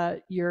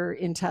your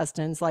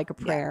intestines like a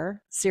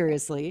prayer.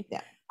 Seriously.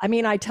 Yeah. I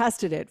mean, I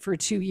tested it for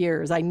 2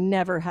 years. I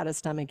never had a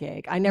stomach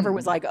ache. I never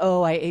was like,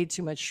 oh, I ate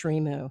too much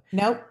SriMu.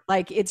 Nope.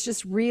 Like, it's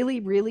just really,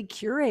 really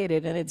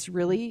curated, and it's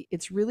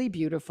really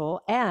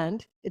beautiful,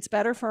 and it's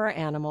better for our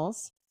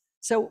animals.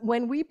 So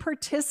when we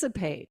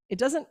participate, it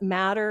doesn't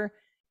matter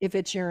if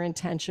it's your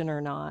intention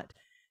or not.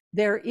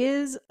 There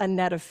is a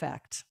net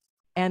effect,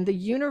 and the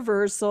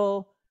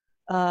universal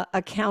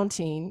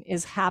accounting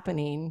is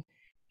happening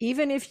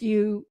even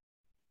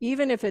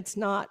if it's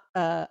not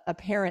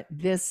apparent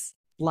this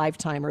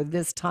lifetime or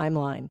this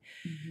timeline.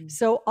 Mm-hmm.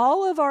 So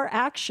all of our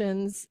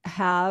actions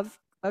have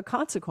a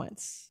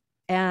consequence.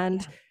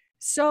 And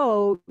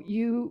so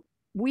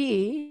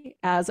we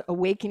as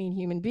awakening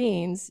human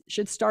beings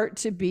should start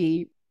to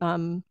be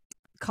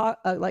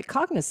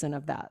cognizant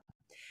of that.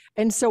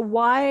 And so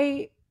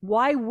why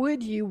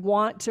would you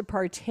want to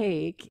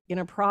partake in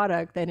a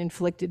product that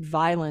inflicted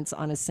violence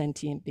on a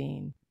sentient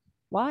being?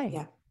 Why?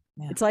 Yeah.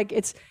 It's like,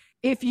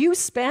 if you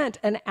spent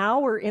an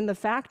hour in the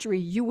factory,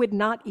 you would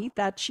not eat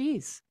that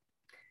cheese.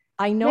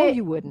 I know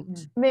you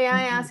wouldn't. May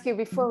I ask you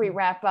before we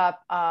wrap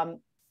up,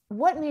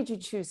 what made you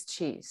choose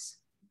cheese?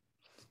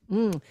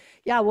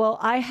 Yeah, well,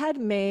 I had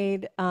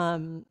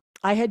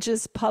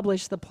just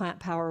published the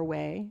Plantpower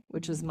Way,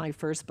 which is my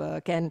first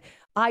book. And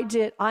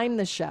I'm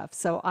the chef.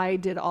 So I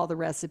did all the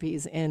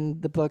recipes in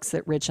the books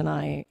that Rich and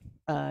I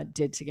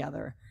did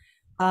together.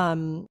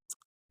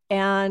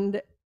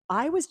 And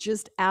I was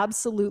just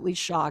absolutely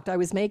shocked. I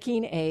was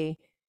making a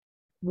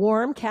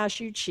warm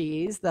cashew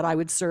cheese that I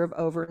would serve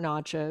over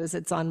nachos.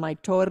 It's on my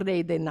torre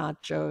de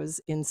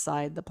nachos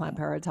inside the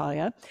Plantpower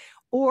Italia.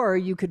 Or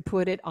you could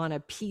put it on a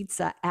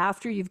pizza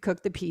after you've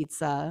cooked the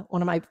pizza.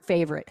 One of my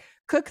favorite.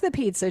 Cook the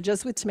pizza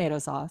just with tomato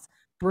sauce,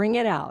 bring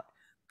it out,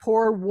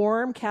 pour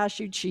warm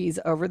cashew cheese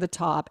over the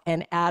top,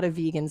 and add a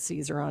vegan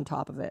Caesar on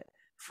top of it.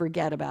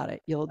 Forget about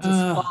it. You'll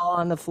just fall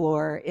on the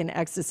floor in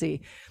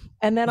ecstasy.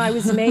 And then I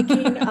was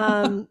making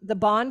the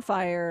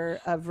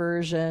bonfire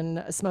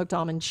version, smoked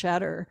almond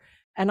cheddar,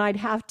 and I'd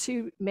have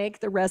to make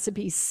the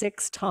recipe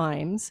 6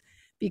 times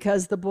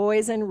because the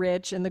boys and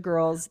Rich and the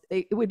girls,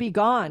 it would be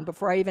gone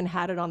before I even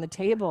had it on the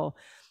table.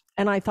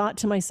 And I thought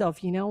to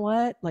myself, you know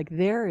what? Like,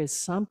 there is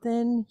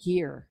something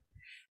here.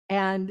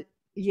 And,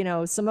 you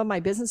know, some of my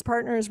business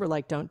partners were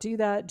like, don't do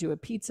that. Do a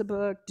pizza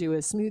book, do a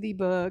smoothie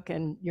book,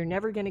 and you're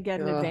never going to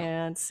get an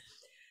advance.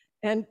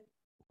 And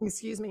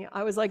excuse me,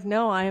 I was like,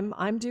 no,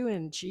 I'm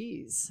doing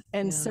cheese.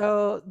 And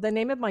so the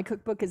name of my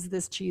cookbook is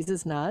This Cheese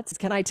is Nuts.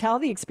 Can I tell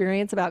the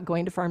experience about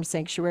going to Farm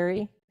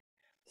Sanctuary?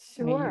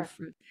 Sure.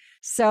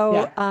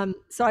 So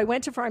I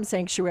went to Farm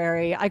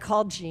Sanctuary. I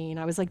called Gene.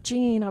 I was like,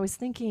 Gene, I was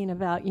thinking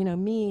about, you know,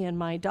 me and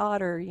my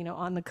daughter, you know,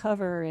 on the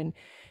cover. And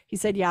he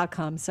said, yeah,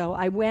 come. So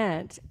I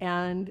went,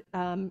 and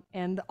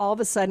all of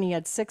a sudden he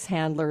had 6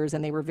 handlers,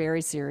 and they were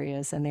very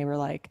serious. And they were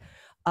like,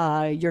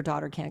 your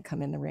daughter can't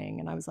come in the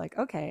ring. And I was like,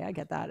 okay, I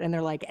get that. And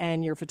they're like,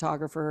 and your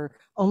photographer,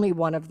 only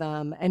one of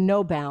them, and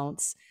no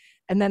bounce.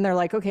 And then they're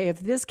like, okay, if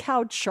this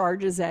cow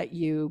charges at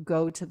you,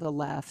 go to the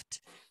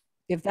left.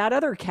 If that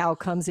other cow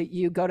comes at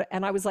you, go to,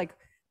 and I was like,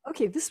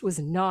 okay, this was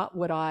not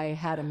what I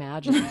had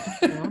imagined.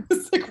 You know?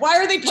 It's like, why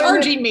are they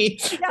charging me?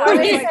 Yeah,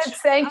 they said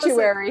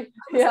sanctuary.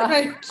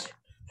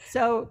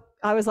 So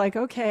I was like,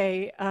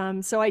 okay.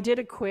 So I did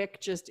a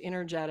quick, just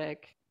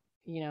energetic,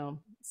 you know,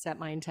 set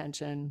my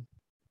intention,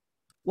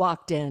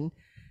 walked in,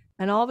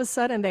 and all of a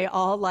sudden they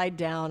all lied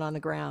down on the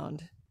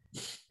ground.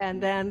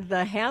 And then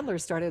the handler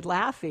started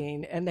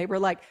laughing, and they were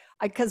like,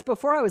 because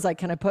before I was like,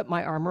 can I put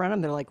my arm around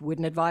them? They're like,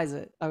 wouldn't advise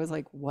it. I was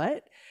like,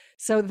 what?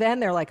 So then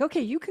they're like,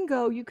 okay, you can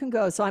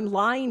go. So I'm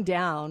lying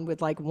down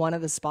with like one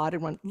of the spotted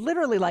ones,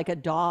 literally like a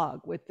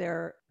dog with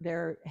their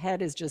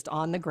head is just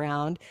on the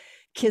ground,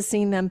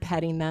 kissing them,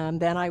 petting them.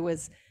 Then I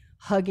was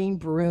hugging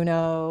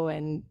Bruno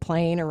and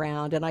playing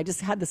around. And I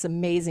just had this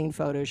amazing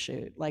photo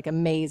shoot, like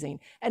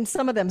amazing. And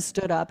some of them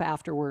stood up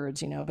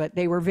afterwards, you know, but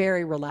they were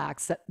very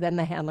relaxed. Then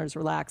the handlers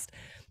relaxed.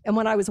 And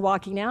when I was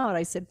walking out,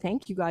 I said,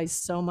 thank you guys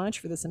so much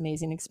for this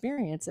amazing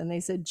experience. And they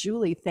said,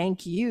 Julie,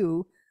 thank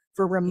you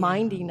for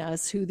reminding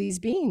us who these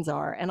beings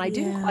are. And I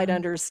didn't quite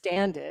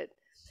understand it.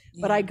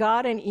 But I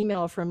got an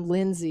email from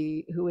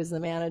Lindsay, who was the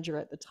manager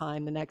at the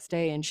time, the next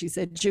day. And she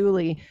said,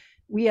 Julie,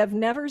 we have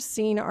never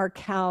seen our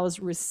cows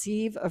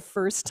receive a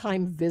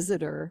first-time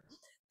visitor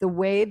the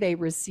way they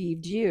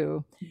received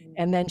you.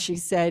 And then she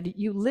said,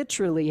 you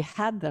literally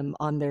had them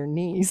on their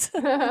knees.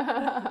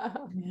 They're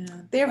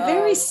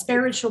very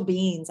spiritual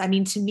beings. I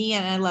mean, to me,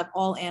 and I love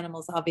all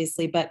animals,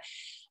 obviously, but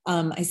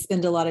I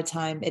spend a lot of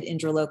time at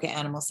Indraloka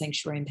Animal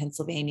Sanctuary in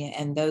Pennsylvania,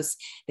 and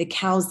the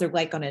cows, they're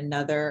like on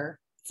another,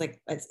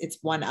 it's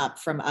one up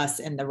from us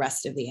and the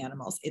rest of the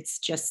animals. It's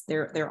just,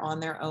 they're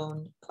on their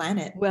own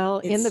planet. Well,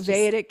 in the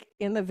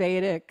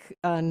Vedic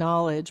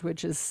knowledge,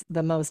 which is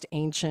the most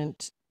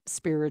ancient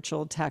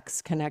spiritual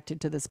text connected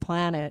to this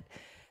planet,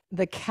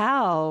 the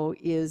cow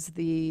is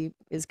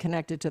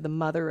connected to the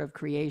mother of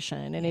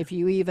creation. And if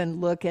you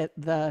even look at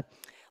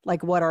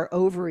like what our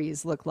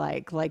ovaries look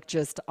like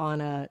just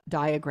on a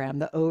diagram,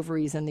 the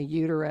ovaries and the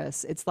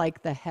uterus, it's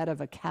like the head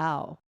of a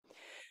cow.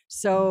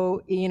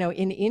 So, you know,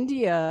 in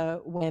India,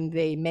 when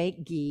they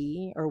make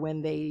ghee or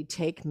when they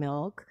take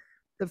milk,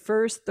 the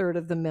first third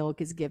of the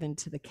milk is given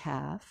to the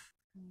calf.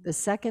 The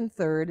second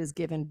third is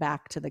given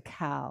back to the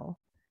cow.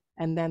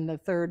 And then the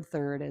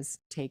third is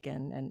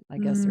taken, and I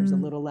guess there's a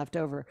little left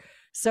over.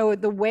 So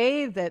the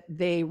way that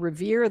they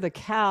revere the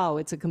cow,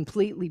 it's a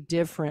completely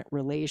different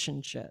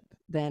relationship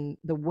than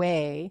the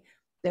way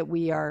that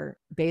we are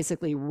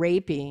basically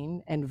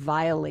raping and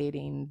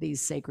violating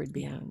these sacred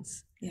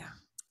beings. Yeah.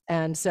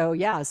 And so,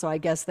 so I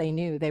guess they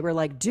knew. They were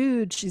like,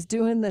 dude, she's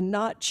doing the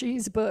not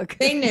cheese book.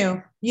 They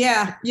knew.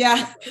 Yeah.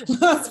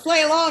 Let's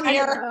play along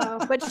here.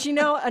 But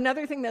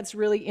another thing that's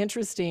really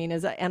interesting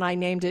is, and I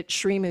named it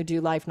SriMu, Do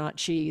Life Not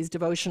Cheese,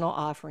 Devotional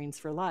Offerings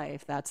for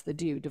Life. That's the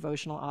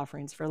Devotional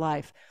Offerings for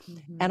Life.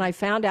 Mm-hmm. And I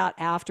found out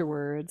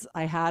afterwards,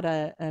 I had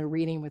a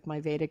reading with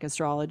my Vedic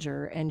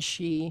astrologer, and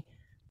she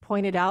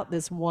pointed out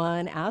this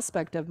one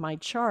aspect of my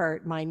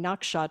chart, my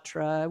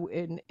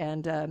nakshatra,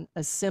 and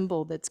a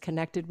symbol that's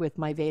connected with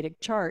my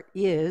Vedic chart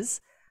is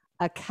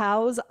a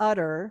cow's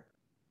udder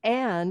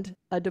and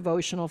a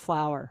devotional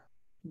flower.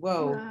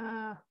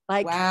 Whoa.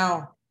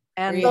 Wow.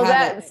 And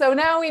so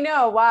now we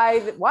know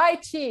why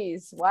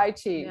cheese. Now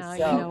you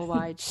know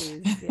why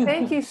cheese. Yeah.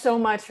 Thank you so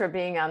much for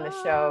being on the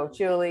show,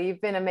 Julie.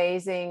 You've been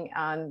amazing.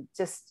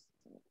 Just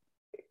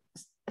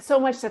so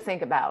much to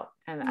think about.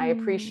 And I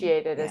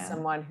appreciate it as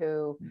someone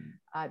who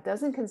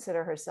doesn't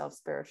consider herself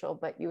spiritual,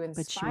 but you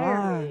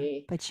inspire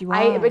me. But you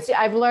are. But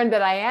I've learned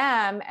that I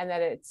am,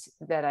 and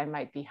that I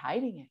might be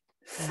hiding it.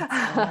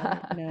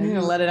 You're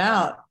gonna let it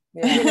out.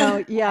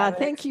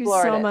 Thank you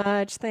so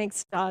much.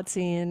 Thanks,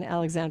 Dotsie and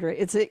Alexandra.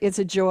 It's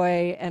a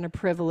joy and a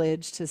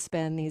privilege to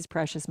spend these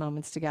precious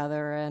moments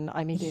together. And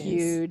I'm a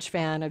huge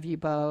fan of you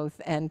both.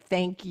 And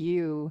thank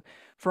you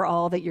for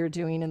all that you're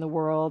doing in the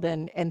world.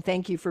 And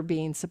thank you for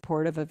being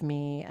supportive of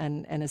me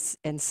and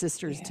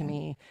sisters to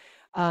me.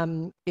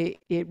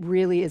 It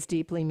really is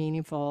deeply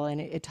meaningful,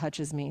 and it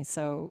touches me.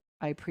 So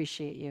I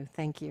appreciate you.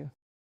 Thank you.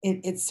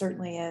 It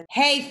certainly is.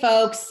 Hey,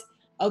 folks.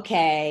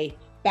 Okay.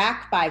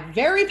 Back by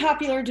very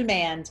popular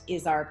demand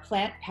is our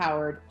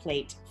plant-powered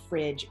plate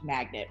fridge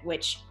magnet,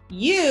 which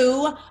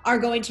you are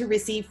going to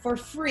receive for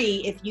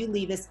free if you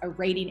leave us a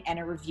rating and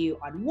a review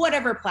on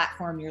whatever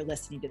platform you're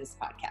listening to this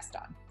podcast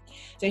on.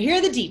 So here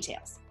are the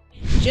details.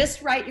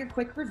 Just write your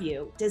quick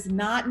review. Does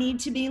not need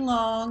to be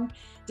long,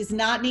 does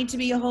not need to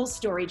be a whole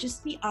story.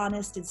 Just be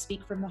honest and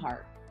speak from the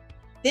heart.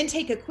 Then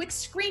take a quick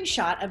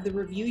screenshot of the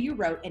review you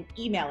wrote and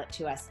email it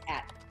to us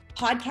at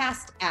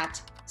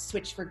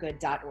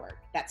podcast@switchforgood.org.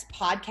 That's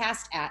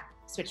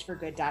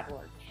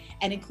podcast@switchforgood.org.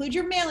 And include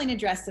your mailing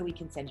address so we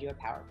can send you a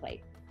power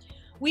plate.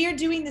 We are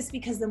doing this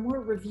because the more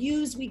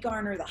reviews we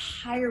garner, the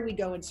higher we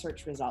go in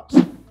search results,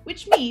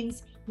 which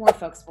means more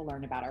folks will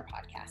learn about our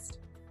podcast.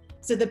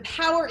 So the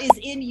power is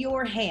in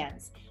your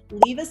hands.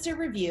 Leave us a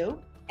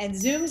review, and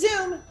zoom,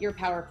 your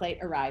power plate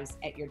arrives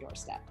at your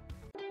doorstep.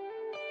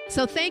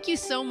 So thank you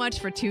so much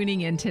for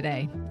tuning in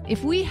today.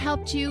 If we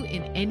helped you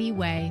in any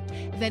way,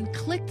 then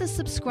click the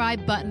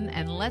subscribe button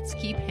and let's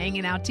keep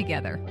hanging out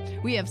together.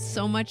 We have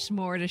so much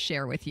more to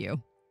share with you.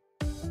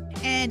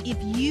 And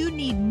if you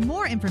need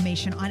more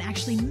information on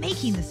actually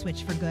making the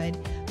switch for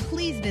good,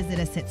 please visit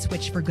us at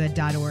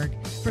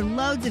switchforgood.org for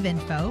loads of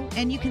info.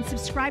 And you can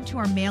subscribe to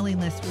our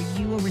mailing list where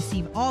you will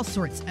receive all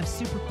sorts of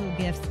super cool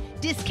gifts,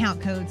 discount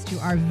codes to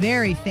our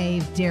very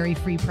fave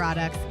dairy-free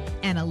products,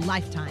 and a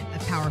lifetime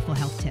of powerful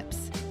health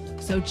tips.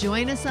 So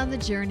join us on the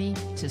journey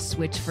to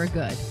switch for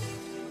good.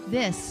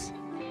 This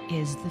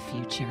is the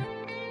future.